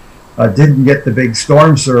Charley, didn't get the big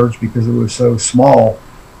storm surge because it was so small,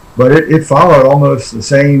 but it followed almost the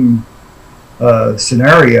same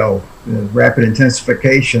scenario, rapid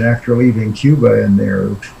intensification after leaving Cuba in there.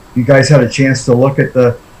 You guys had a chance to look at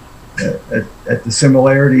the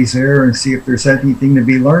similarities there and see if there's anything to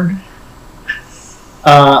be learned?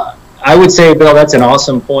 I would say, Bill, that's an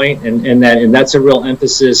awesome point, and that's a real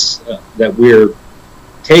emphasis that we're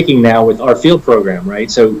taking now with our field program, right?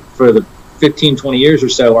 So for the 15, 20 years or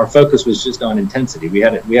so, our focus was just on intensity. We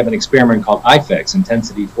have an experiment called IFEX,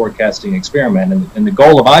 Intensity Forecasting Experiment, and the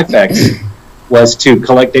goal of IFEX was to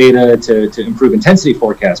collect data to improve intensity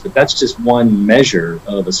forecast, but that's just one measure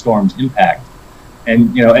of a storm's impact.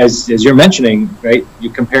 And as you're mentioning, right, you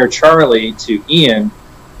compare Charley to Ian.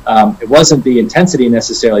 It wasn't the intensity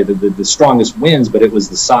necessarily, the strongest winds, but it was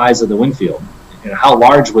the size of the wind field. How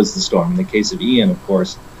large was the storm? In the case of Ian, of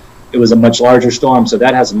course, it was a much larger storm, so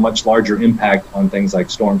that has a much larger impact on things like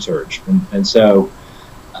storm surge. And so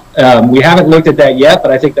we haven't looked at that yet,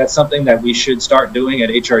 but I think that's something that we should start doing at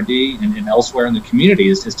HRD and elsewhere in the community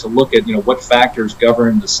is to look at what factors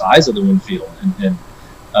govern the size of the wind field and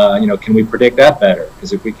can we predict that better?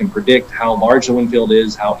 Because if we can predict how large the wind field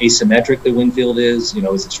is, how asymmetric the wind field is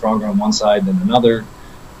it stronger on one side than another,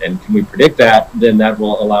 and can we predict that, then that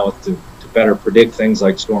will allow us to better predict things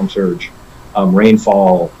like storm surge,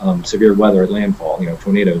 rainfall, severe weather at landfall,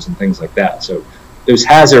 tornadoes and things like that. So those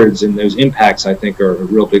hazards and those impacts, I think, are a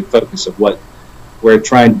real big focus of what we're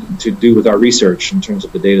trying to do with our research in terms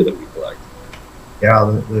of the data that we collect.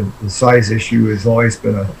 Yeah, the size issue has always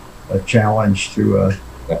been a challenge to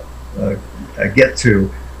get to.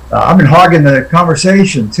 I've been hogging the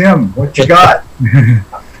conversation. Tim, what you got?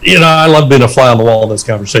 I love being a fly on the wall in this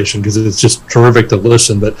conversation because it's just terrific to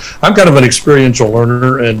listen. But I'm kind of an experiential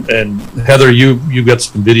learner, and Heather, you've got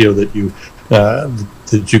some video that you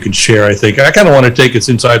can share. I think I kind of want to take us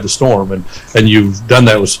inside the storm, and you've done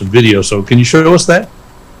that with some video. So can you show us that?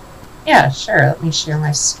 Yeah, sure. Let me share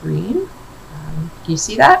my screen. Can you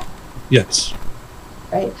see that? Yes.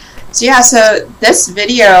 Right. So this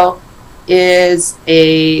video is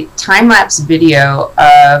a time-lapse video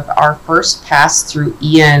of our first pass through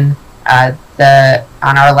Ian on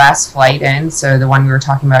our last flight in, so the one we were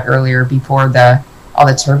talking about earlier before all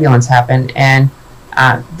the turbulence happened. And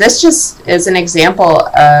this just is an example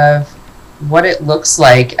of what it looks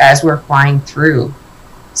like as we're flying through.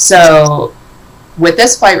 So with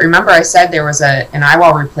this flight, remember I said there was an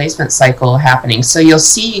eyewall replacement cycle happening. So you'll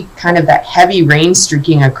see kind of that heavy rain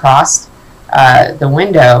streaking across the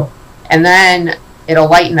window, and then it'll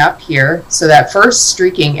lighten up here. So that first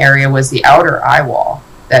streaking area was the outer eyewall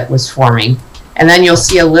that was forming. And then you'll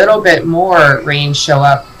see a little bit more rain show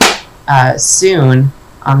up soon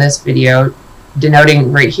on this video,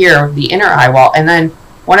 denoting right here the inner eyewall. And then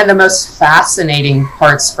one of the most fascinating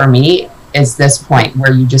parts for me is this point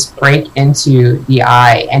where you just break into the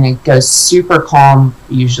eye, and it goes super calm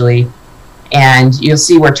usually. And you'll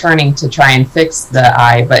see we're turning to try and fix the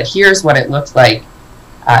eye, but here's what it looked like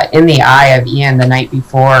in the eye of Ian the night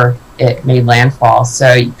before it made landfall.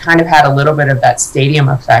 So you kind of had a little bit of that stadium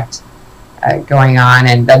effect going on,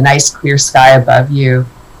 and the nice clear sky above you.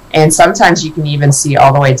 And sometimes you can even see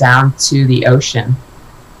all the way down to the ocean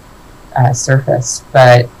surface.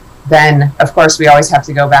 But then, of course, we always have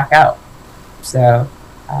to go back out. So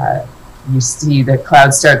you see the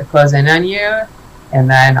clouds start to close in on you, and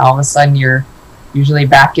then all of a sudden you're usually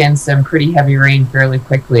back in some pretty heavy rain fairly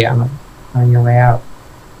quickly on your way out.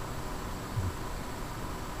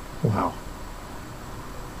 Wow.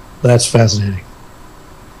 That's fascinating.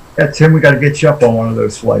 Yeah, Tim, we got to get you up on one of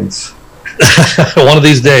those flights. One of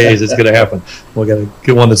these days it's going to happen. We got to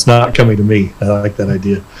get one that's not coming to me. I like that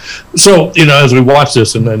idea. So, as we watch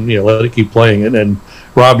this and then, let it keep playing. And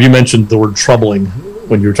Rob, you mentioned the word troubling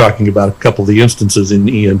when you were talking about a couple of the instances in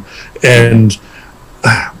Ian. And,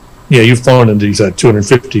 you've flown into these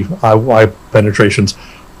 250 eye penetrations.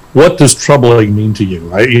 What does troubling mean to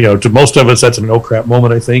you? To most of us, that's an oh crap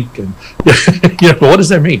moment, I think. And, what does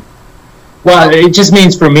that mean? Well, it just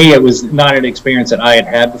means for me, it was not an experience that I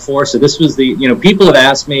had before. So this was people have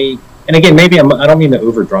asked me, and again, maybe I don't mean to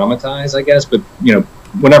over dramatize, I guess, but,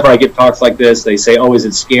 whenever I get talks like this, they say, oh, is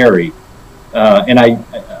it scary? And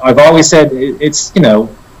I've always said it's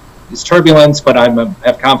turbulence, but I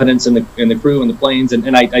have confidence in the crew and the planes.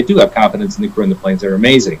 And I do have confidence in the crew and the planes. They're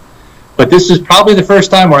amazing. But this is probably the first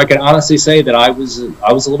time where I can honestly say that I was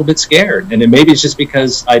a little bit scared. And maybe it's just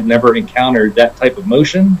because I'd never encountered that type of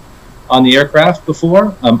motion on the aircraft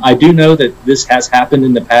before. I do know that this has happened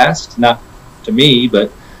in the past, not to me,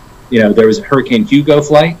 but there was a Hurricane Hugo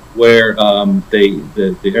flight where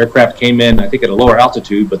the aircraft came in, I think at a lower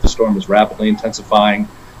altitude, but the storm was rapidly intensifying.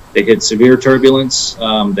 They hit severe turbulence.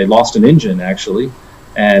 They lost an engine actually,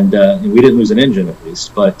 and we didn't lose an engine at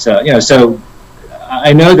least. But so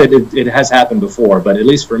I know that it has happened before, but at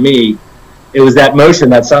least for me, it was that motion,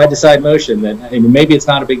 that side-to-side motion that, maybe it's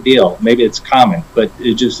not a big deal. Maybe it's common, but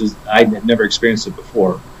it just is, I had never experienced it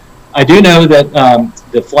before. I do know that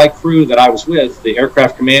the flight crew that I was with, the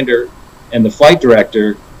aircraft commander and the flight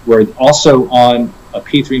director, were also on a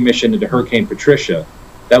P3 mission into Hurricane Patricia.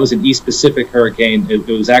 That was an East Pacific hurricane. It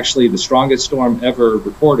was actually the strongest storm ever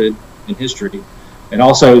recorded in history, and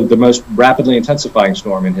also the most rapidly intensifying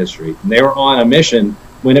storm in history. And they were on a mission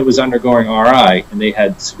when it was undergoing RI, and they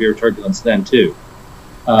had severe turbulence then too.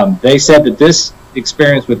 They said that this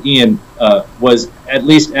experience with Ian was at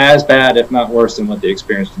least as bad, if not worse, than what they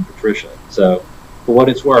experienced in Patricia. So for what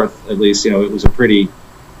it's worth, at least, it was a pretty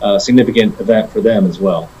significant event for them as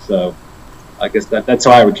well. So I guess that's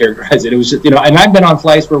how I would characterize it. It was just, and I've been on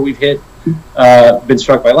flights where we've been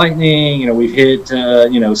struck by lightning, we've hit,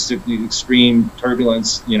 extreme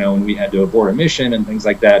turbulence, and we had to abort a mission and things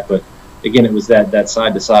like that. But again, it was that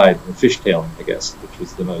side-to-side, fishtailing, I guess, which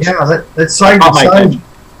was the most... Yeah, that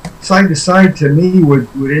side-to-side to me would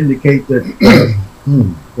indicate that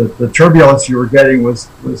the turbulence you were getting was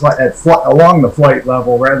like along the flight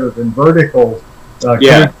level rather than vertical.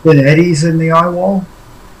 Thin eddies in the eye wall?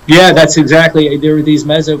 Yeah, that's exactly... There were these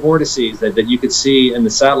mesovortices that you could see in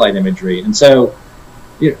the satellite imagery. And so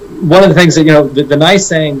one of the things that, the nice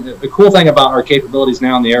thing, the cool thing about our capabilities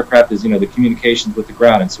now in the aircraft is, the communications with the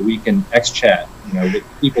ground. And so we can X-chat, with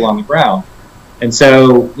people on the ground. And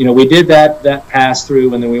so, we did that pass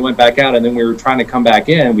through, and then we went back out, and then we were trying to come back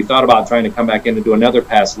in. We thought about trying to come back in and do another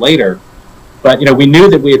pass later. But, we knew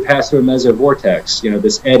that we had passed through a mesovortex,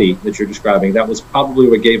 this eddy that you're describing. That was probably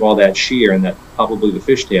what gave all that shear and that probably the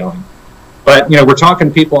fishtailing. But, we're talking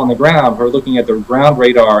to people on the ground who are looking at the ground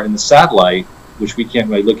radar and the satellite, which we can't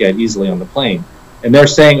really look at easily on the plane. And they're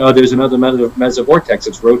saying, oh, there's another mesovortex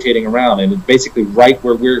that's rotating around, and it's basically right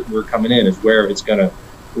where we're coming in is where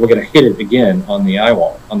we're gonna hit it again on the eye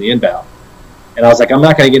wall, on the inbound. And I was like, I'm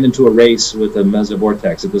not gonna get into a race with a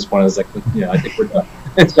mesovortex at this point. I was like, I think we're done.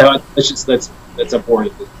 So that's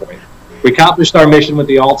important at this point. We accomplished our mission with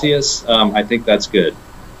the Altius. I think that's good.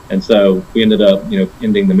 And so we ended up,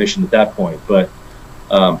 ending the mission at that point. But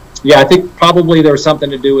Yeah, I think probably there was something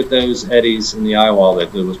to do with those eddies in the eye wall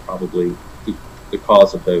that was probably the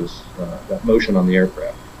cause of those that motion on the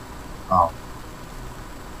aircraft. Wow.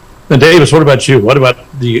 And Davis, what about you? What about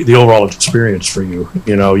the overall experience for you?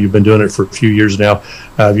 You know, you've been doing it for a few years now.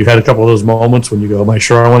 Have you had a couple of those moments when you go, am I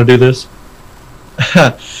sure I want to do this?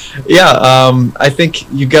 Yeah, I think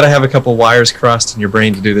you've got to have a couple wires crossed in your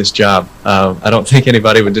brain to do this job. I don't think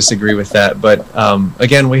anybody would disagree with that. But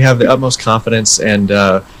again, we have the utmost confidence and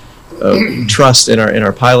trust in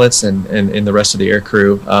our pilots and in the rest of the air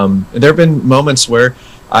crew. There have been moments where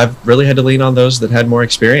I've really had to lean on those that had more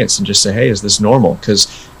experience and just say, hey, is this normal?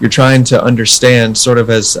 Because you're trying to understand, sort of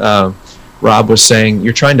as Rob was saying,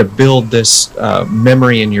 you're trying to build this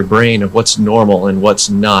memory in your brain of what's normal and what's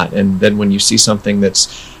not. And then when you see something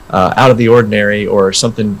that's out of the ordinary, or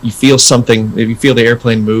something, if you feel the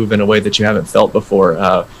airplane move in a way that you haven't felt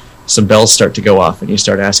before, some bells start to go off and you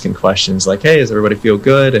start asking questions like, hey, does everybody feel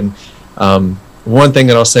good? And one thing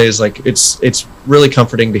that I'll say is, like, it's really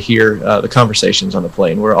comforting to hear the conversations on the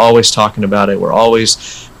plane. We're always talking about it. We're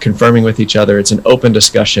always confirming with each other. It's an open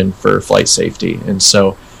discussion for flight safety. And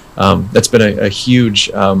so that's been a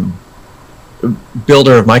huge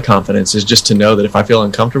builder of my confidence, is just to know that if I feel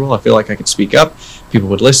uncomfortable, I feel like I could speak up, people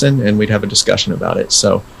would listen, and we'd have a discussion about it.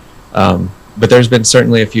 So, but there's been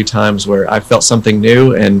certainly a few times where I felt something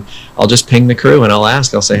new, and I'll just ping the crew and I'll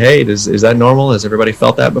say, hey, is that normal? Has everybody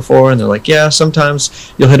felt that before? And they're like, yeah,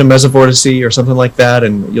 sometimes you'll hit a mesovortice or something like that,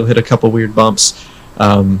 and you'll hit a couple weird bumps.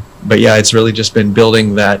 But yeah, it's really just been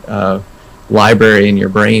building that library in your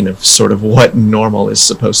brain of sort of what normal is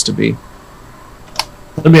supposed to be.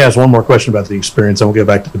 Let me ask one more question about the experience, and we'll get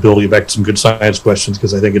back to building, back to some good science questions,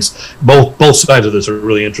 because I think it's both sides of this are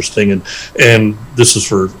really interesting, and this is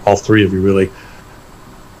for all three of you, really.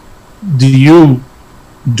 Do you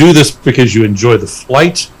do this because you enjoy the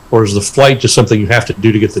flight, or is the flight just something you have to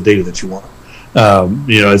do to get the data that you want?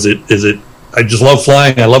 Is it I just love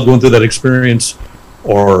flying, I love going through that experience,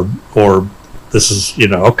 or this is,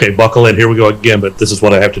 okay, buckle in, here we go again, but this is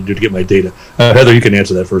what I have to do to get my data? Heather, you can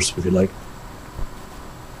answer that first if you'd like.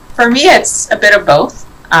 For me, it's a bit of both.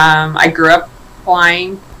 I grew up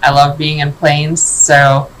flying. I love being in planes,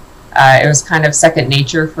 so it was kind of second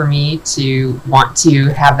nature for me to want to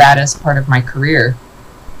have that as part of my career.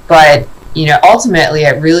 But, ultimately,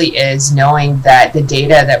 it really is knowing that the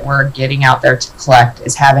data that we're getting out there to collect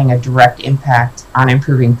is having a direct impact on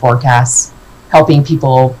improving forecasts, helping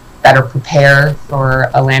people better prepare for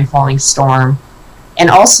a landfalling storm. And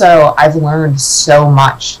also, I've learned so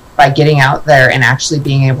much by getting out there and actually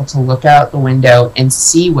being able to look out the window and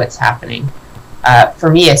see what's happening.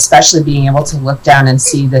 For me, especially being able to look down and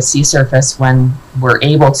see the sea surface when we're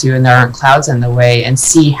able to and there aren't clouds in the way, and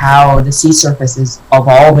see how the sea surface is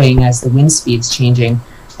evolving as the wind speed's changing,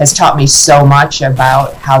 has taught me so much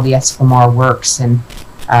about how the ESCOMAR works and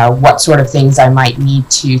what sort of things I might need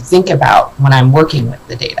to think about when I'm working with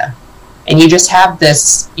the data. And you just have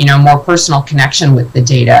this, more personal connection with the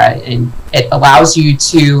data, and it allows you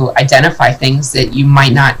to identify things that you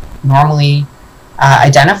might not normally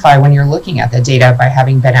identify when you're looking at the data by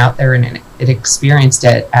having been out there and experienced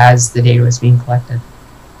it as the data was being collected.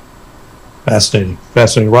 Fascinating.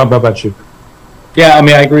 Rob, how about you? Yeah,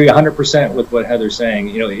 I agree 100% with what Heather's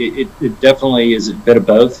saying. It definitely is a bit of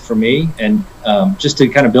both for me. And just to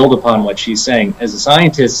kind of build upon what she's saying, as a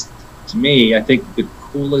scientist, to me, I think the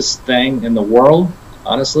coolest thing in the world,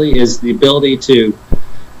 honestly, is the ability to,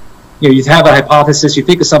 you have a hypothesis, you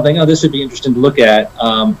think of something, this would be interesting to look at.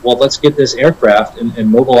 Well, let's get this aircraft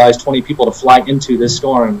and mobilize 20 people to fly into this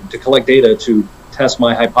storm to collect data to test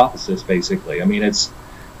my hypothesis, basically. It's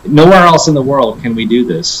nowhere else in the world can we do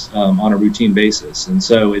this on a routine basis. And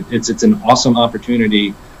so it's an awesome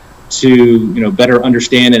opportunity to, better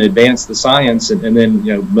understand and advance the science. And then,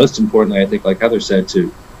 most importantly, I think, like Heather said,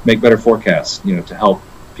 to make better forecasts, to help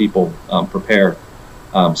people prepare.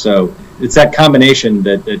 So it's that combination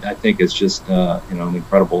that I think is just, an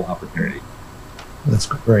incredible opportunity. That's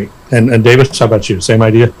great. And Davis, how about you? Same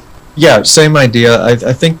idea? Yeah, same idea.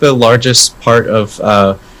 I think the largest part of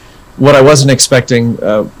what I wasn't expecting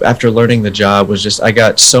after learning the job was just I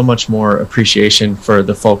got so much more appreciation for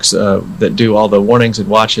the folks that do all the warnings and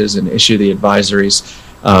watches and issue the advisories.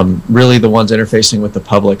 Really the ones interfacing with the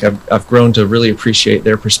public. I've grown to really appreciate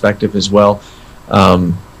their perspective as well.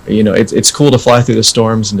 It's cool to fly through the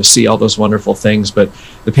storms and to see all those wonderful things, but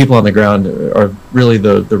the people on the ground are really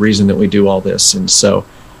the reason that we do all this. And so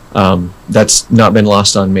that's not been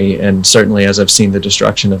lost on me. And certainly as I've seen the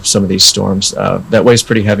destruction of some of these storms, that weighs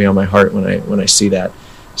pretty heavy on my heart when I see that.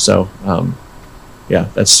 So yeah,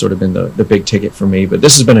 that's sort of been the big ticket for me. But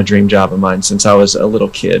this has been a dream job of mine since I was a little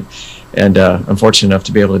kid, and I'm fortunate enough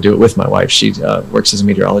to be able to do it with my wife. She works as a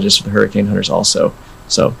meteorologist with the Hurricane Hunters also,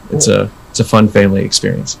 so it's a fun family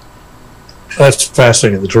experience. That's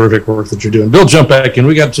fascinating, the terrific work that you're doing. Bill, jump back in.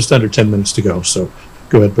 We got just under 10 minutes to go, so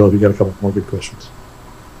go ahead, Bill, if you got a couple more good questions.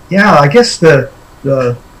 Yeah, I guess the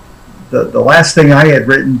last thing I had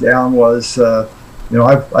written down was,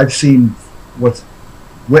 I've seen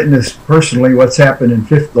witnessed personally what's happened in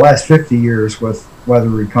the last 50 years with weather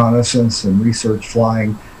reconnaissance and research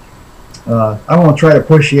flying. I don't want to try to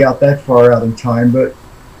push you out that far out in time, but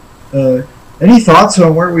any thoughts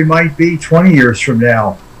on where we might be 20 years from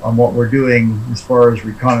now on what we're doing as far as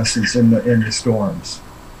reconnaissance in the storms?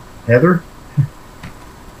 Heather?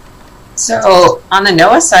 So on the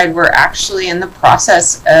NOAA side, we're actually in the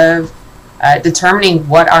process of determining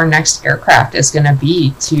what our next aircraft is going to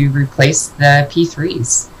be to replace the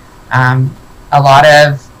P3s. A lot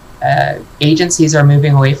of agencies are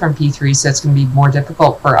moving away from P3s, so it's going to be more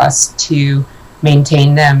difficult for us to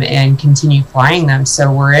maintain them and continue flying them.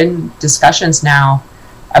 So we're in discussions now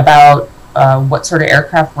about what sort of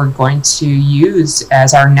aircraft we're going to use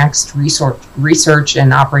as our next research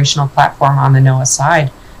and operational platform on the NOAA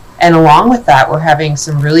side. And along with that, we're having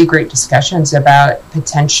some really great discussions about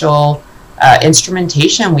potential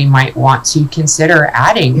instrumentation we might want to consider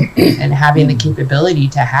adding and having the capability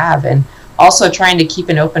to have, and also trying to keep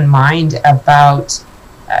an open mind about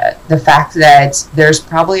the fact that there's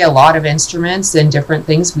probably a lot of instruments and different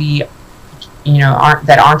things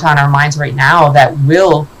aren't on our minds right now that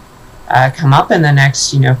will come up in the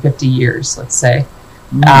next 50 years, let's say.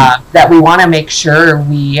 That we want to make sure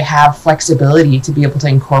we have flexibility to be able to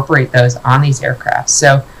incorporate those on these aircraft.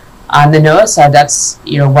 So on the NOAA side, that's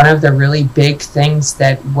one of the really big things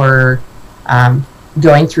that we're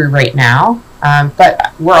going through right now.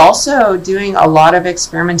 But we're also doing a lot of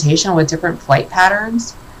experimentation with different flight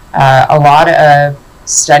patterns, a lot of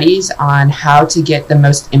studies on how to get the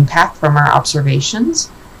most impact from our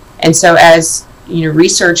observations. And so as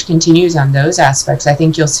research continues on those aspects, I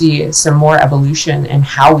think you'll see some more evolution in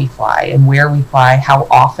how we fly and where we fly, how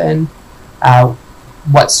often,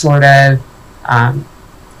 what sort of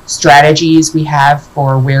strategies we have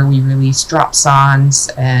for where we release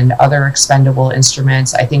dropsondes and other expendable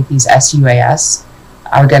instruments. I think these SUAS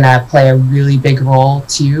are going to play a really big role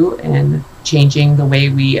too in changing the way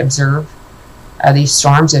we observe these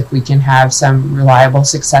storms if we can have some reliable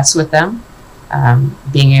success with them.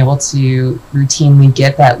 Being able to routinely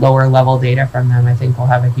get that lower level data from them, I think will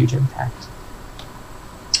have a huge impact.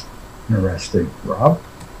 Interesting. Rob?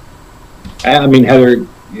 I mean, Heather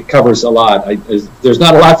covers a lot. There's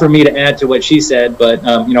not a lot for me to add to what she said, but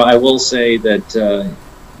I will say that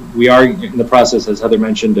we are in the process, as Heather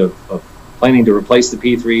mentioned, of planning to replace the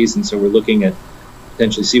P3s, and so we're looking at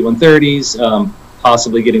potentially C-130s,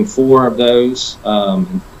 possibly getting 4 of those.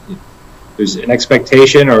 There's an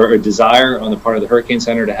expectation or a desire on the part of the Hurricane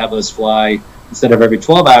Center to have us fly, instead of every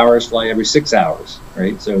 12 hours, fly every 6 hours,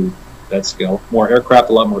 right? So that's more aircraft,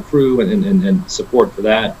 a lot more crew, and support for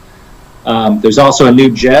that. There's also a new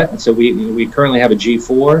jet. So we currently have a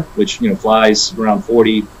G4, which flies around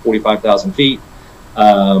 45,000 feet,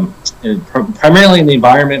 and primarily in the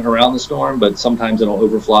environment around the storm, but sometimes it'll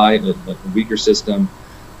overfly a weaker system.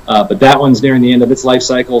 But that one's nearing the end of its life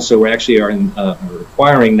cycle, so we actually are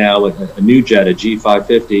requiring now a new jet, a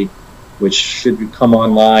G550, which should come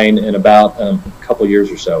online in about a couple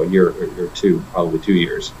years or so, a year or two, probably 2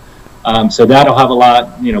 years. So that'll have a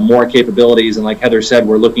lot, more capabilities, and like Heather said,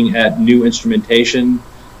 we're looking at new instrumentation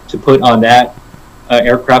to put on that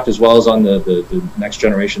aircraft as well as on the next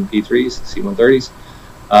generation P3s, C-130s.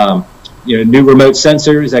 New remote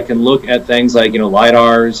sensors that can look at things like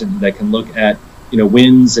lidars, and that can look at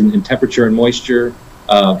winds and temperature and moisture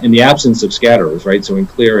in the absence of scatterers, right? So in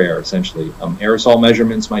clear air, essentially. Aerosol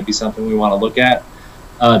measurements might be something we want to look at.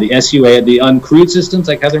 The SUA, the uncrewed systems,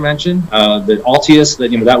 like Heather mentioned, the Altius,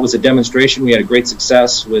 that was a demonstration. We had a great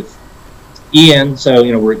success with Ian, so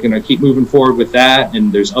we're going to keep moving forward with that.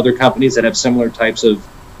 And there's other companies that have similar types of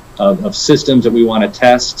systems that we want to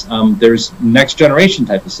test. There's next generation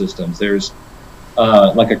type of systems. There's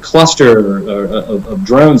like a cluster of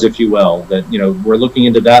drones, if you will, that we're looking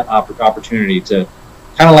into that opportunity to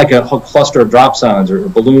kind of like a whole cluster of dropsondes or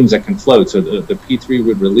balloons that can float. So the P3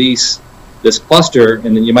 would release this cluster,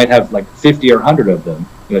 and then you might have like 50 or 100 of them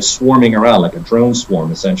swarming around, like a drone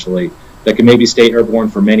swarm essentially, that can maybe stay airborne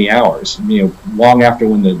for many hours, long after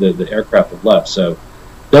when the aircraft have left. So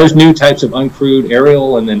those new types of uncrewed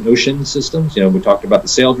aerial and then ocean systems, we talked about the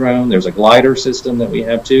sail drone. There's a glider system that we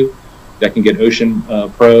have too that can get ocean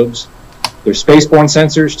probes. There's spaceborne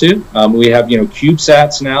sensors too. We have,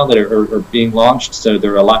 CubeSats now that are being launched, so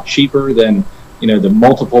they're a lot cheaper than, the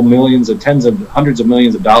multiple millions of hundreds of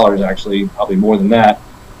millions of dollars, actually, probably more than that,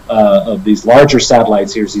 of these larger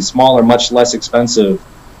satellites. Here's these smaller, much less expensive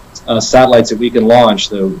satellites that we can launch.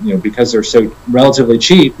 So, because they're so relatively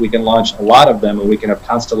cheap, we can launch a lot of them, and we can have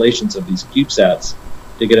constellations of these CubeSats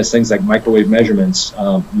to get us things like microwave measurements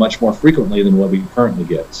much more frequently than what we currently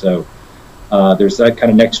get. So there's that kind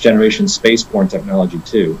of next generation spaceborne technology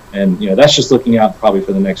too. And, that's just looking out probably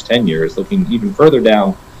for the next 10 years. Looking even further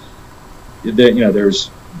down,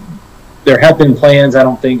 there have been plans. I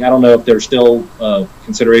don't know if there's still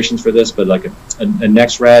considerations for this, but like a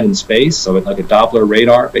NexRad in space, so like a Doppler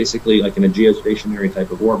radar, basically like in a geostationary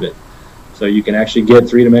type of orbit. So you can actually get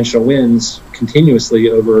three-dimensional winds continuously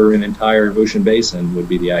over an entire ocean basin would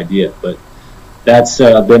be the idea. But that's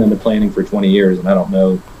been in the planning for 20 years, and I don't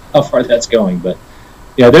know how far that's going. But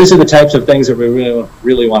those are the types of things that we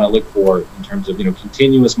really want to look for in terms of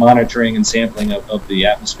continuous monitoring and sampling of the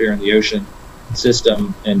atmosphere and the ocean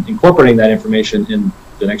system, and incorporating that information in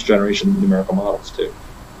the next generation numerical models too.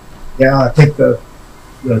 Yeah, I think to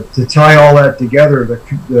tie all that together,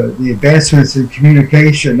 the advancements in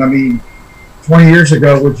communication. I mean, 20 years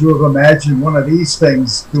ago, would you have imagined one of these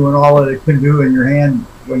things doing all that it can do in your hand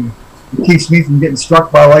when it keeps me from getting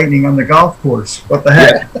struck by lightning on the golf course? What the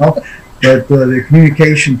heck? Yeah. But the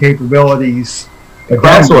communication capabilities,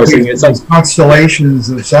 it's like constellations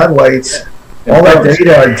of satellites, all that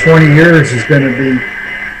data in 20 years is going to be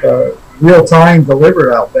real-time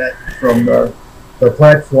delivered, I'll bet, from the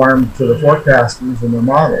platform to the forecasters and the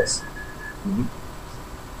models. Mm-hmm.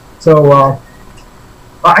 So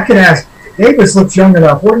I can ask, Davis looks young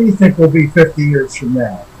enough. What do you think will be 50 years from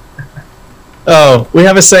now? Oh, we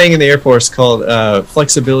have a saying in the Air Force called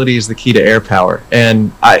flexibility is the key to air power.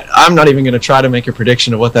 And I'm not even going to try to make a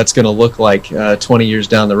prediction of what that's going to look like 20 years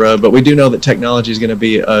down the road. But we do know that technology is going to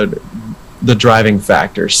be the driving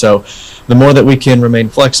factor. So the more that we can remain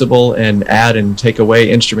flexible and add and take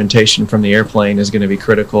away instrumentation from the airplane is going to be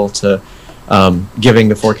critical to giving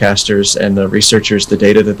the forecasters and the researchers the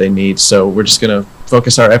data that they need. So we're just going to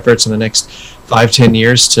focus our efforts in the next 5-10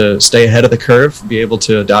 years to stay ahead of the curve, be able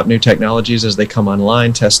to adopt new technologies as they come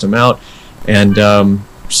online, test them out, and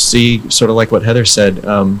see, sort of like what Heather said,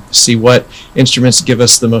 see what instruments give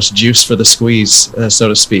us the most juice for the squeeze, so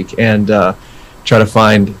to speak, and try to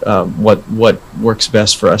find what works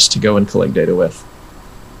best for us to go and collect data with.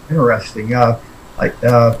 Interesting.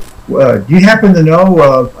 Do you happen to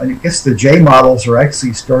know, I guess the J models are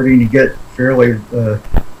actually starting to get fairly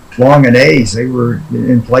long in age. They were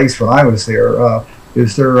in place when I was there.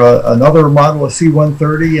 Is there another model of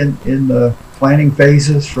C-130 in the planning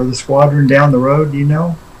phases for the squadron down the road, do you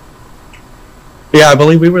know? Yeah, I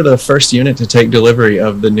believe we were the first unit to take delivery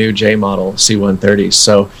of the new J model C-130s.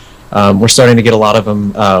 So we're starting to get a lot of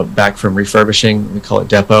them back from refurbishing. We call it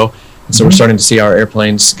depot. So we're starting to see our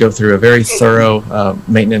airplanes go through a very thorough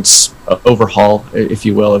maintenance overhaul, if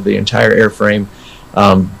you will, of the entire airframe.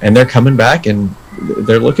 And they're coming back and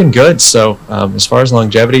they're looking good. So as far as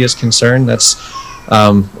longevity is concerned, that's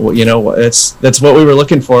what we were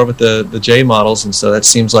looking for with the J models. And so that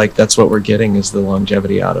seems like that's what we're getting is the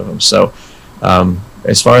longevity out of them. So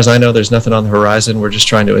as far as I know, there's nothing on the horizon. We're just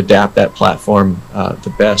trying to adapt that platform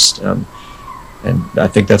the best. And I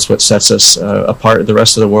think that's what sets us apart. The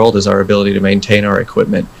rest of the world is our ability to maintain our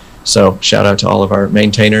equipment. So shout out to all of our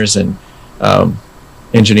maintainers and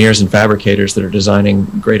engineers and fabricators that are designing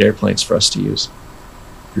great airplanes for us to use.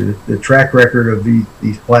 The track record of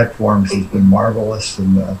these platforms has been marvelous,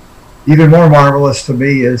 and even more marvelous to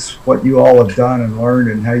me is what you all have done and learned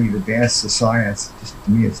and how you've advanced the science. Just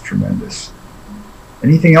to me, it's tremendous.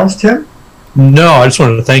 Anything else, Tim? No, I just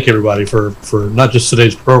wanted to thank everybody for not just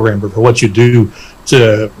today's program, but for what you do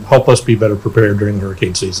to help us be better prepared during the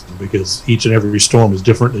hurricane season, because each and every storm is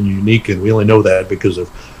different and unique, and we only know that because of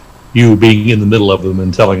you being in the middle of them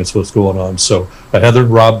and telling us what's going on. So Heather,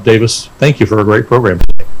 Rob, Davis, thank you for a great program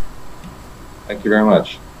today. Thank you very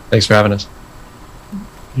much. Thanks for having us.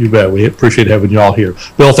 You bet. We appreciate having you all here.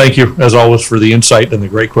 Bill, thank you, as always, for the insight and the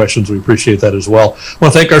great questions. We appreciate that as well. I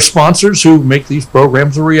want to thank our sponsors who make these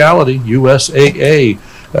programs a reality, USAA.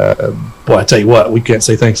 Boy, I tell you what, we can't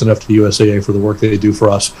say thanks enough to the USAA for the work they do for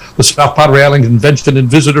us. The South Padre Island Convention and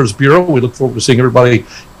Visitors Bureau, we look forward to seeing everybody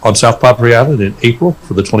on South Padre Island in April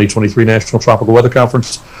for the 2023 National Tropical Weather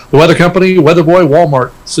Conference. The Weather Company, Weatherboy,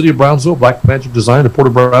 Walmart, City of Brownsville, Black Magic Design, the Port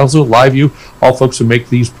of Brownsville, LiveView, all folks who make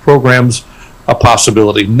these programs a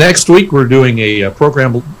possibility. Next week, we're doing a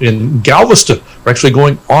program in Galveston. We're actually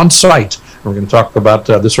going on site We're going to talk about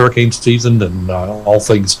this hurricane season and all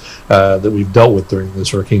things that we've dealt with during this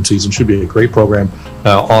hurricane season. Should be a great program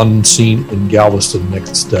on scene in Galveston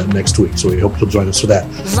next week. So we hope you'll join us for that.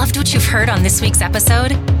 Loved what you've heard on this week's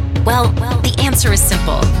episode? Well, the answer is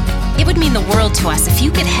simple. It would mean the world to us if you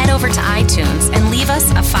could head over to iTunes and leave us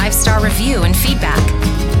a 5-star review and feedback.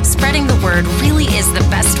 Spreading the word really is the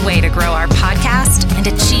best way to grow our podcast and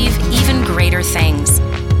achieve even greater things.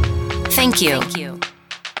 Thank you.